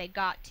that's what they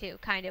got to,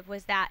 kind of,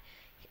 was that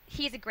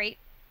he's a great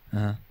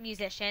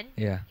musician.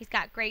 Yeah. He's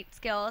got great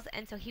skills,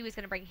 and so he was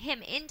going to bring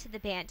him into the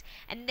band.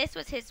 And this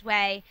was his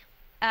way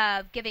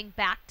of giving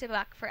back to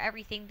Buck for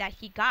everything that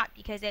he got,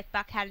 because if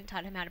Buck hadn't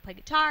taught him how to play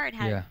guitar and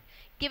hadn't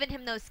given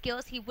him those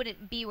skills, he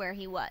wouldn't be where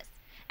he was.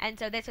 And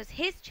so this was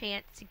his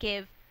chance to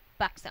give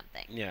Buck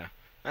something. Yeah.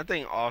 I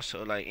think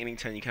also, like,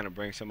 anytime you kind of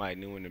bring somebody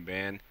new in the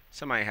band,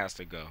 somebody has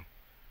to go.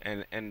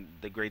 And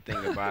the great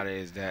thing about it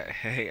is that,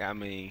 hey, I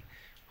mean,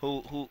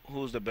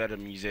 who's the better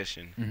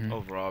musician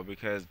overall?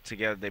 Because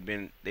together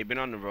they've been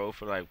on the road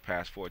for like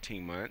past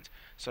 14 months,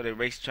 so they're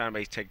trying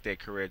to take their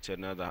career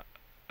to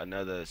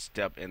another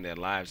step in their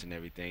lives and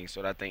everything.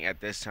 So I think at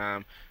this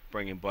time,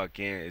 bringing Buck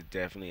in is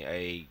definitely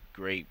a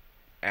great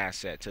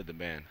asset to the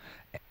band.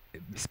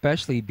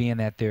 Especially being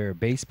that their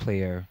bass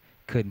player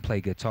couldn't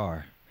play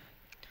guitar.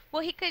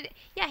 Well, he could.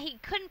 Yeah, he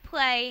couldn't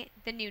play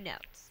the new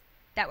notes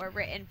that were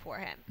written for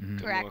him.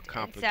 Correct. More And so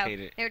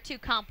complicated. they were too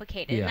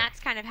complicated, Yeah. and that's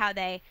kind of how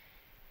they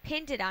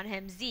pinned it on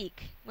him.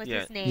 Zeke was Yeah,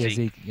 his name. Yeah,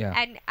 Zeke. Yeah.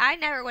 And I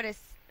never would have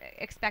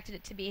expected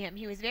it to be him.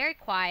 He was very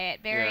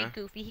quiet, very Yeah.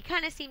 goofy. He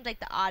kind of seemed like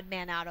the odd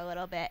man out a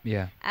little bit.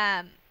 Yeah.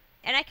 And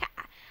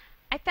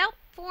I felt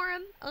for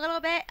him a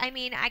little bit. I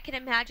mean, I can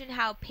imagine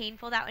how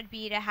painful that would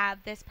be to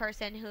have this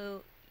person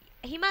who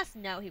he must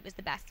know he was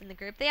the best in the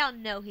group. They all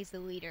know he's the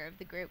leader of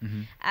the group.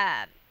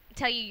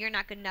 Tell you you're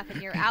not good enough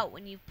and you're out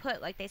when you've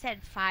put, like they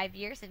said, 5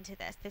 years into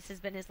this. This has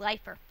been his life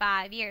for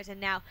 5 years,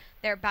 and now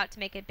they're about to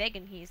make it big,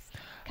 and he's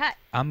cut.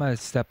 I'm gonna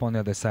step on the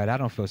other side. I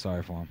don't feel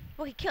sorry for him.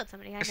 Well, he killed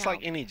somebody. I It's know. like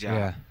any job.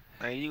 Yeah.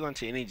 Like, you go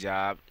into any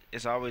job,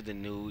 it's always the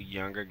new,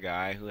 younger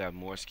guy who have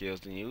more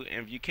skills than you.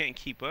 And if you can't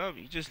keep up,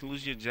 you just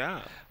lose your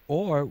job.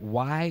 Or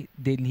why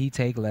didn't he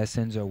take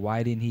lessons? Or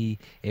why didn't he,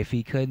 if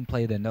he couldn't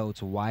play the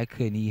notes, why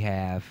couldn't he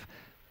have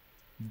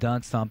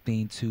done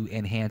something to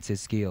enhance his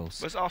skills?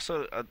 But it's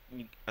also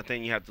a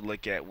thing you have to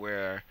look at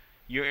where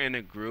you're in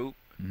a group,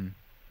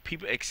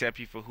 people accept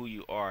you for who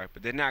you are,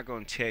 but they're not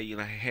going to tell you,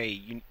 like, hey,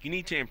 you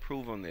need to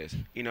improve on this.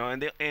 You know,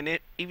 even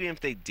if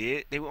they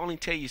did, they will only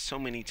tell you so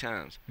many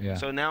times. Yeah.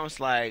 So now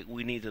it's like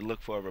we need to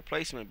look for a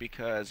replacement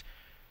because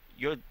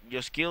your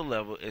skill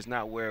level is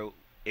not where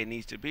it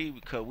needs to be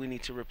because we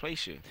need to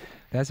replace you.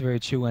 That's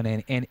very true.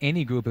 And in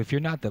any group, if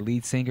you're not the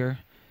lead singer,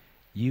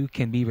 you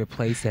can be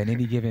replaced at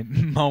any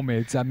given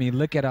moment. I mean,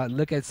 look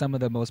at some of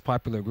the most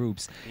popular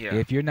groups. Yeah.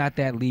 If you're not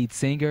that lead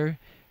singer,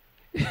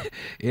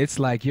 it's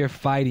like you're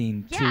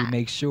fighting to Yeah.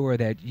 make sure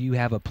that you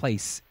have a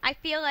place. I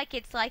feel like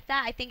it's like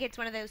that. I think it's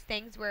one of those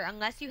things where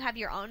unless you have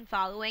your own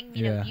following,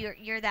 you know,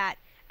 you're that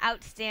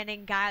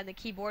outstanding guy on the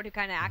keyboard who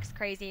kind of acts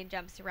crazy and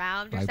jumps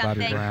around or Like Bobby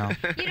something. Brown.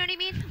 You know what I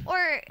mean?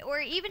 Or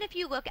even if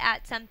you look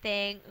at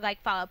something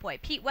like Fall Out Boy,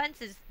 Pete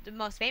Wentz is the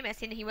most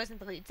famous, and he wasn't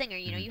the lead singer.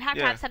 You know, you have to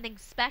Yeah. have something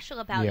special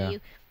about Yeah.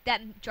 you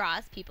that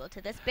draws people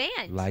to this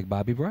band. Like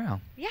Bobby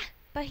Brown. Yeah,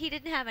 but he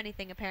didn't have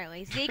anything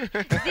apparently.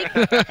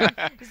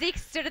 Zeke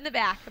stood in the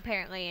back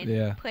apparently and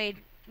Yeah. played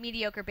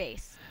mediocre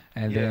bass.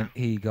 And Yeah. then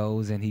he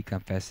goes and he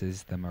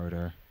confesses the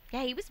murder.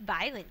 Yeah, he was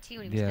violent too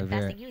when he was Yeah,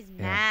 confessing. very- He was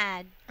yeah.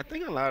 mad. I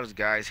think a lot of those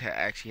guys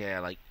actually had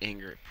like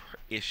anger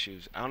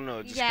issues. I don't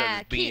know, just because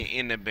Yeah, of being Keith.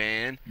 in the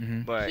band,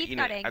 but Keith you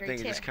know, got I angry, think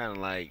it's too. just kind of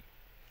like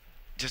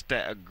just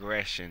that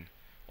aggression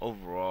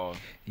overall.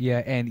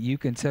 Yeah, and you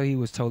can tell he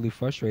was totally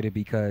frustrated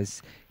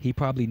because he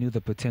probably knew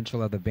the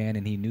potential of the band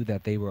and he knew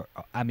that they were,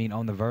 I mean,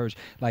 on the verge.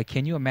 Like,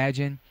 can you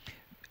imagine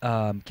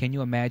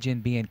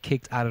being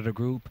kicked out of the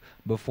group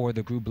before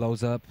the group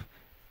blows up?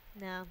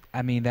 No.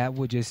 I mean, that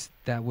would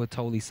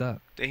totally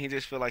suck. Then he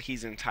just feel like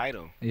he's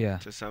entitled Yeah.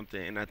 to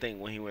something. And I think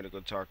when he went to go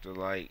talk to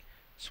like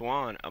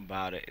Swan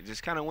about it, it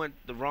just kind of went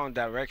the wrong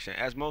direction,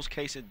 as most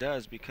cases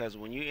does, because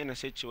when you're in a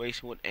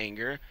situation with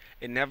anger,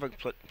 it never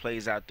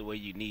plays out the way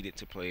you need it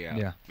to play out.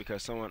 Yeah.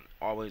 Because someone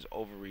always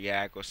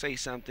overreact or say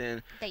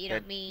something That you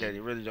don't mean. that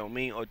you really don't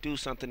mean, or do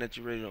something that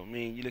you really don't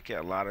mean. You look at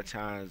a lot of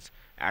times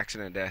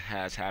accident that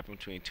has happened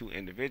between two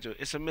individuals.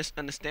 It's a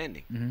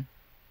misunderstanding. Mm-hmm.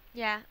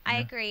 Yeah, I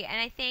agree. And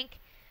I think,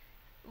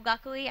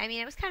 luckily, I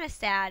mean, it was kind of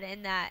sad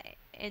in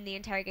the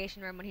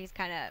interrogation room when he's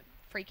kind of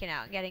freaking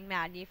out and getting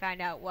mad and you find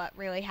out what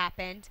really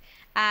happened.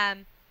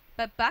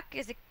 But Buck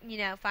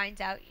finds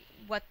out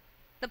what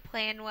the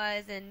plan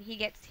was, and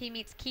he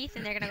meets Keith,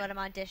 and they're going to let him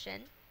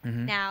audition.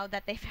 Now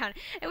that they found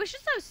it was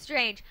just so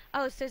strange.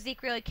 Oh, so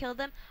Zeke really killed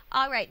him?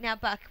 All right, now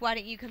Buck, why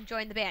don't you come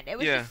join the band? It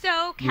was just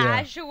so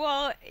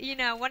casual. You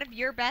know, one of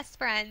your best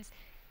friends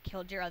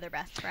killed your other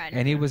best friend.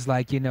 And he was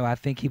like, I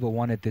think he would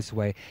want it this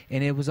way.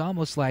 And it was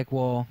almost like,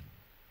 well,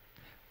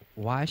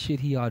 why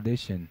should he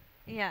audition?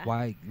 Yeah.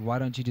 Why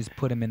don't you just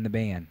put him in the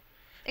band?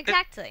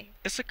 Exactly.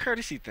 It's a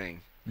courtesy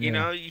thing. Yeah. You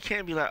know, you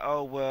can't be like,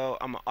 oh, well,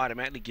 I'm going to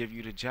automatically give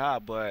you the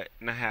job, but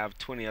not have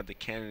 20 other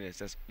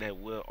candidates that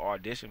will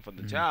audition for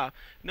the job.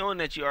 Knowing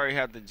that you already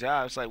have the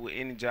job, it's like with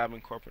any job in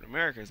corporate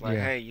America. It's like,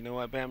 hey, you know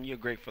what, Bamm, you're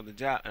great for the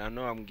job, and I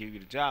know I'm going to give you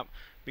the job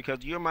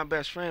because you're my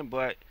best friend,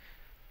 but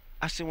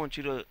I still want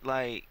you to,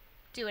 like...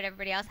 do what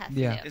everybody else has to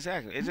Yeah. do.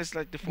 Exactly. It's just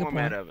like the Good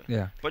format point. of it.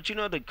 Yeah. But you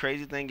know the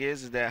crazy thing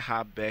is that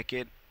how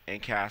Beckett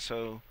and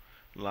Castle,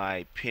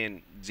 like,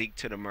 pinned Zeke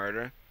to the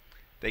murder.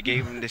 They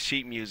gave him the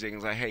sheet music and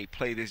was like, hey,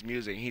 play this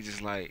music. And he's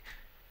just like,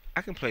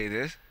 I can play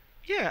this.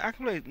 Yeah, I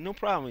can play it. No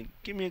problem.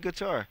 Give me a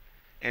guitar.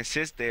 And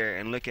sits there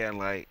and look at it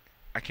like,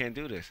 I can't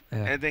do this. Yeah.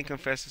 And then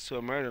confesses to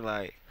a murder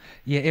like.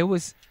 Yeah, it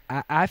was,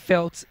 I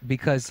felt,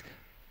 because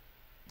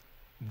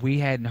we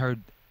hadn't heard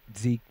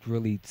Zeke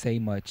really say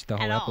much the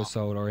whole At all.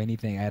 episode or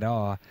anything at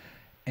all.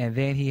 And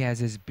then he has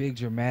this big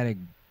dramatic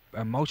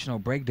emotional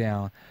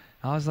breakdown.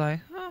 I was like,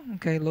 oh,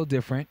 okay, a little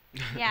different.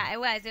 Yeah, it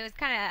was. It was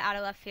kind of out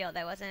of left field.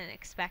 I wasn't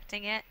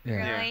expecting it, Yeah.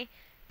 really. Yeah.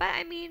 But,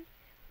 I mean,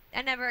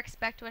 I never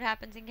expect what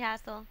happens in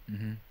Castle,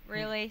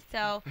 really.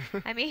 So,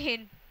 I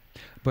mean,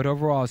 But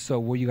overall, so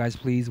were you guys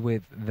pleased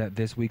with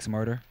this week's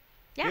murder?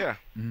 yeah,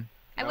 Mhm.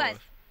 I was.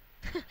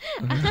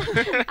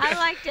 I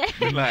liked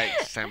it. Like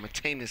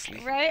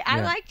simultaneously. Right? I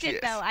Yeah. liked it,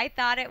 Yes. though. I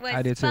thought it was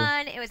I did too.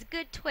 fun. It was a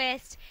good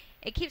twist.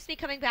 it keeps me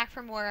coming back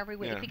for more every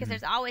week because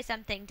there's always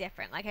something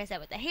different. Like I said,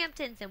 with the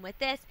Hamptons and with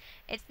this,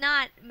 it's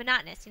not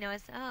monotonous. You know,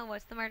 it's, oh,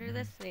 what's the murder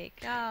this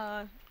week?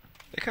 Oh.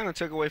 They kind of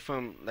took away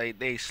from, like,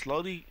 they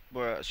slowly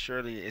but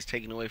surely is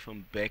taking away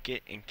from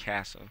Beckett and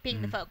Castle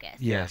being the focus.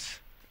 Yes.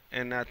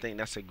 And I think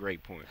that's a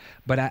great point.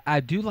 But I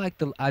do like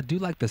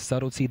the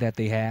subtlety that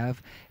they have,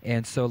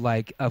 and so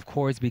like of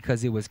course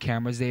because it was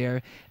cameras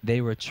there, they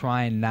were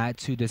trying not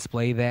to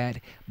display that.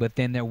 But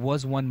then there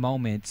was one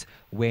moment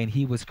when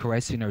he was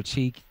caressing her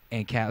cheek,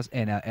 and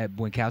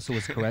when Castle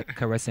was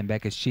caressing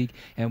Becca's cheek,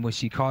 and when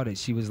she caught it,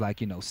 she was like,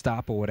 you know,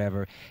 stop or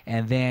whatever.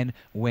 And then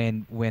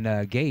when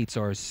Gates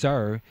or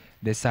Sir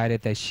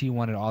decided that she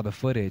wanted all the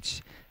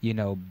footage, you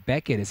know,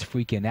 Beckett is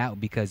freaking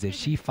out because if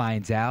she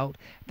finds out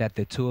that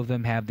the two of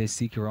them have this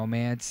secret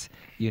romance,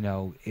 you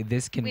know,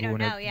 this can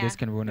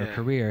ruin her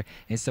career.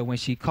 And so when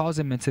she calls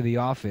him into the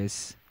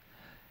office,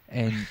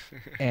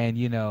 and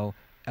you know,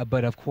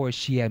 but of course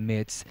she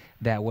admits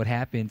that what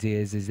happens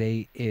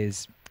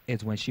is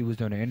when she was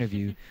doing her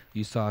interview,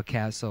 you saw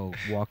Castle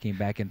walking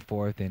back and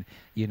forth, and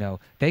you know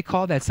they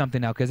call that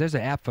something now because there's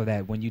an app for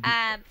that when you do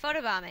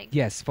photobombing.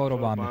 Yes,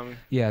 photobombing.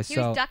 Yeah, he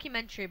was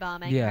documentary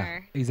bombing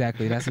her.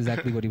 Exactly. That's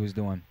exactly what he was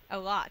doing. A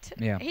lot.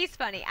 Yeah, he's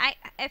funny.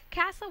 If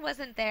Castle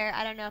wasn't there,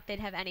 I don't know if they'd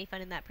have any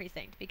fun in that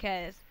precinct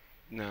because.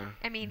 No.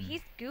 I mean,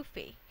 he's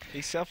goofy.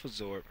 He's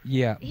self-absorbed.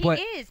 Yeah, he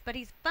is, but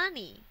he's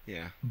funny.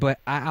 Yeah. But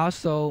I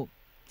also.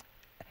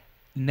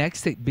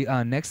 Next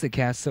to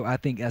Castle, I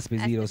think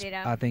Esposito's.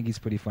 I think he's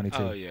pretty funny too.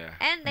 Oh yeah.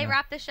 And they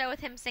wrapped the show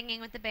with him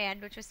singing with the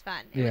band, which was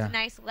fun. It was a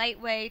nice light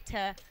way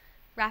to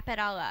wrap it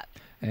all up.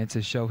 And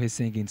to show his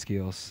singing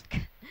skills.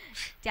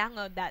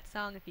 Download that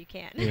song if you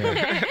can.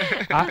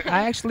 Yeah.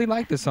 I actually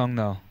like the song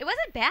though. It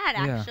wasn't bad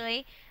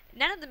actually.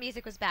 None of the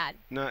music was bad.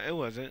 No, it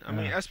wasn't. I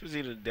mean,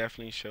 Esposito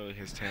definitely showed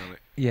his talent.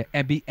 Yeah,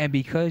 and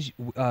because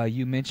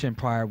you mentioned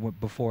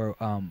before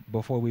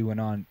we went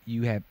on,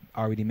 you had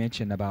already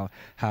mentioned about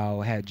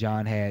how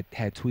John had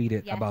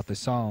tweeted about the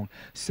song.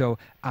 So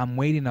I'm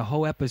waiting the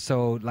whole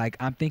episode. Like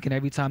I'm thinking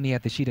every time he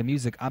had the sheet of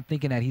music, I'm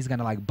thinking that he's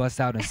gonna like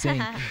bust out and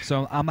sing.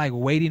 So I'm like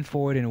waiting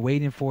for it, and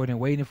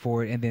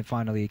then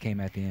finally it came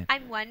at the end.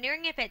 I'm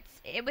wondering if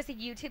it was a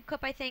YouTube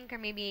clip, I think, or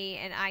maybe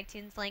an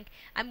iTunes link.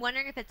 I'm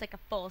wondering if it's like a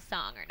full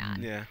song or not.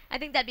 Yeah. I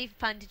think that'd be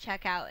fun to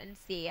check out and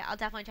see. I'll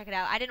definitely check it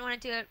out. I didn't want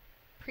to do it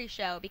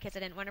pre-show because I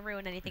didn't want to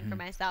ruin anything for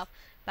myself,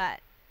 but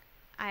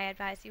I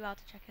advise you all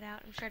to check it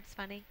out. I'm sure it's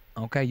funny.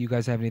 Okay, you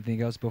guys have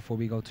anything else before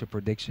we go to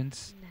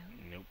predictions? No.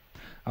 Nope.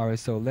 All right,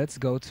 so let's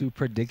go to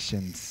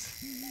predictions.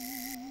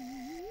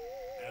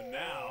 And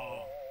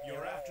now, your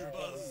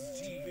AfterBuzz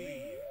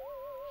TV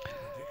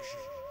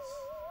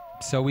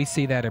predictions. So we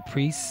see that a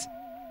priest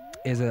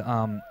is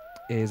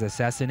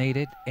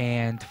assassinated,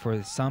 and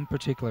for some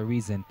particular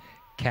reason,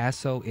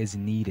 Castle is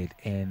needed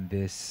in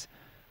this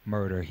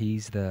murder.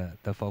 He's the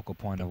focal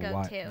point of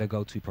the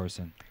go-to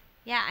person.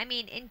 Yeah, I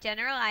mean, in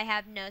general, I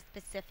have no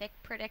specific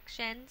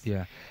predictions.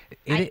 Yeah,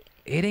 it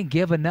didn't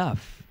give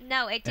enough.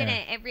 No, it didn't.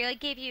 Yeah. It really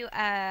gave you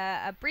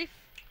a brief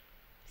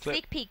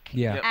sneak peek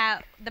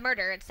at the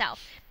murder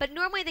itself. But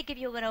normally they give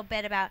you a little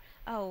bit about,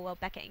 oh, well,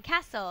 Beckett and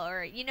Castle,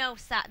 or, you know,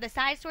 the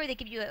side story. They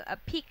give you a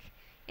peek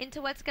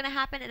into what's going to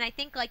happen. And I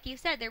think, like you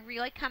said, they're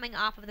really coming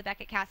off of the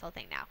Beckett Castle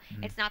thing now.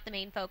 It's not the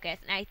main focus.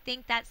 And I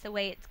think that's the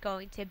way it's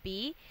going to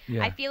be.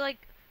 Yeah. I feel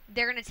like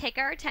they're going to take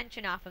our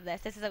attention off of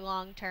this. This is a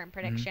long-term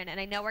prediction, and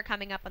I know we're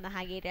coming up on the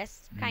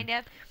hiatus, kind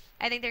of.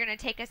 I think they're going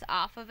to take us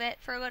off of it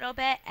for a little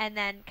bit and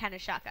then kind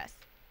of shock us.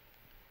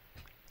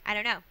 I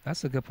don't know.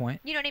 That's a good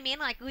point. You know what I mean?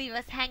 Like, leave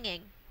us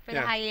hanging for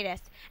the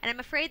hiatus. And I'm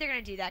afraid they're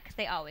going to do that because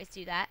they always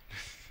do that.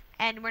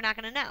 And we're not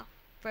going to know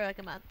for like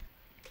a month.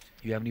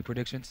 You have any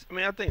predictions? I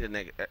mean, I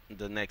think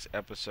the next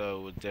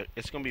episode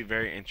it's gonna be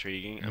very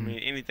intriguing. I mean,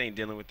 anything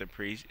dealing with the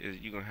priest is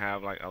you're gonna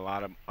have like a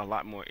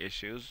lot more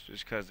issues,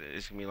 just because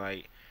it's gonna be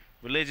like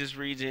religious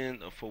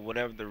reason, or for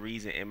whatever the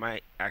reason. It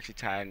might actually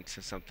tie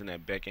into something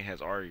that Beckett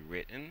has already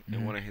written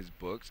in one of his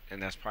books, and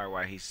that's probably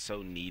why he's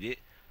so needed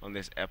on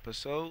this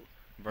episode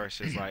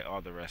versus like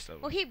all the rest of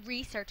them. Well, he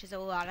researches a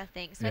lot of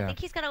things, so I think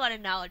he's got a lot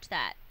of knowledge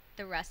that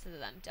the rest of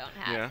them don't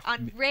have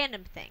on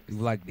random things.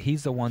 Like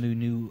he's the one who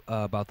knew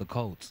about the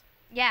cults.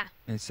 Yeah.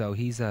 And so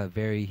he's a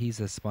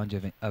sponge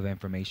of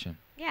information.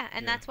 Yeah,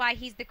 and that's why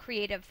he's the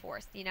creative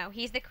force. You know,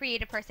 he's the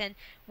creative person.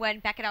 When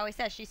Beckett always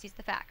says she sees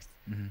the facts,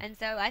 and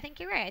so I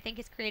think you're right. I think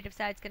his creative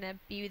side's gonna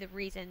be the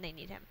reason they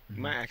need him.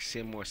 You might actually see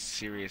a more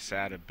serious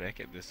side of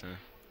Beckett this time.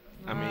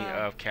 I mean,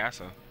 of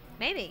Castle.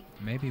 Maybe.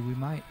 Maybe we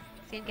might.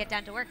 See him get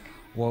down to work.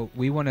 Well,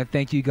 we want to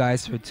thank you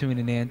guys for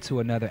tuning in to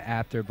another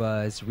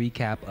AfterBuzz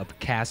recap of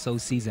Castle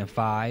Season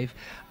 5.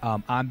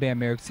 I'm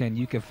Bamm Ericsen.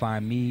 You can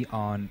find me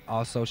on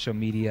all social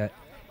media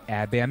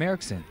at Bamm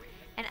Ericsen.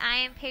 And I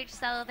am Paige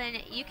Sullivan.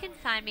 You can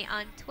find me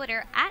on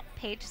Twitter at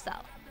Paige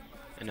Sull.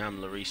 And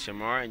I'm Larice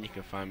Shamar, and you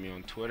can find me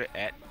on Twitter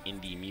at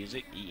Indie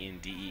Music,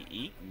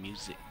 ENDEE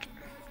Music.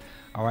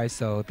 All right,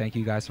 so thank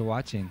you guys for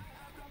watching.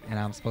 And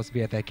I'm supposed to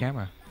be at that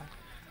camera.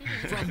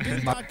 From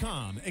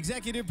Bing.com,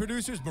 executive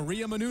producers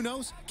Maria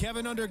Menounos,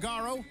 Kevin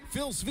Undergaro,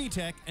 Phil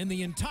Svitek, and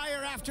the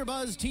entire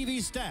AfterBuzz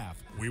TV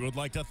staff, we would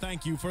like to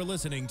thank you for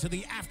listening to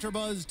the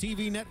AfterBuzz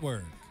TV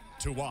network.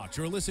 To watch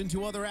or listen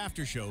to other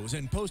after shows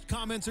and post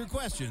comments or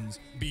questions,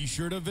 be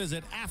sure to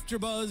visit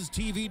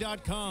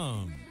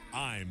AfterBuzzTV.com.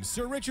 I'm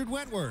Sir Richard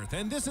Wentworth,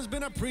 and this has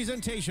been a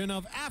presentation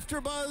of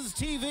AfterBuzz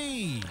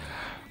TV.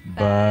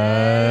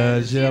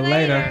 Buzz you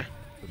later.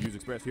 The views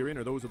expressed herein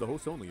are those of the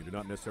hosts only and do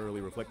not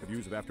necessarily reflect the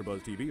views of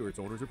AfterBuzz TV or its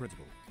owners or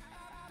principals.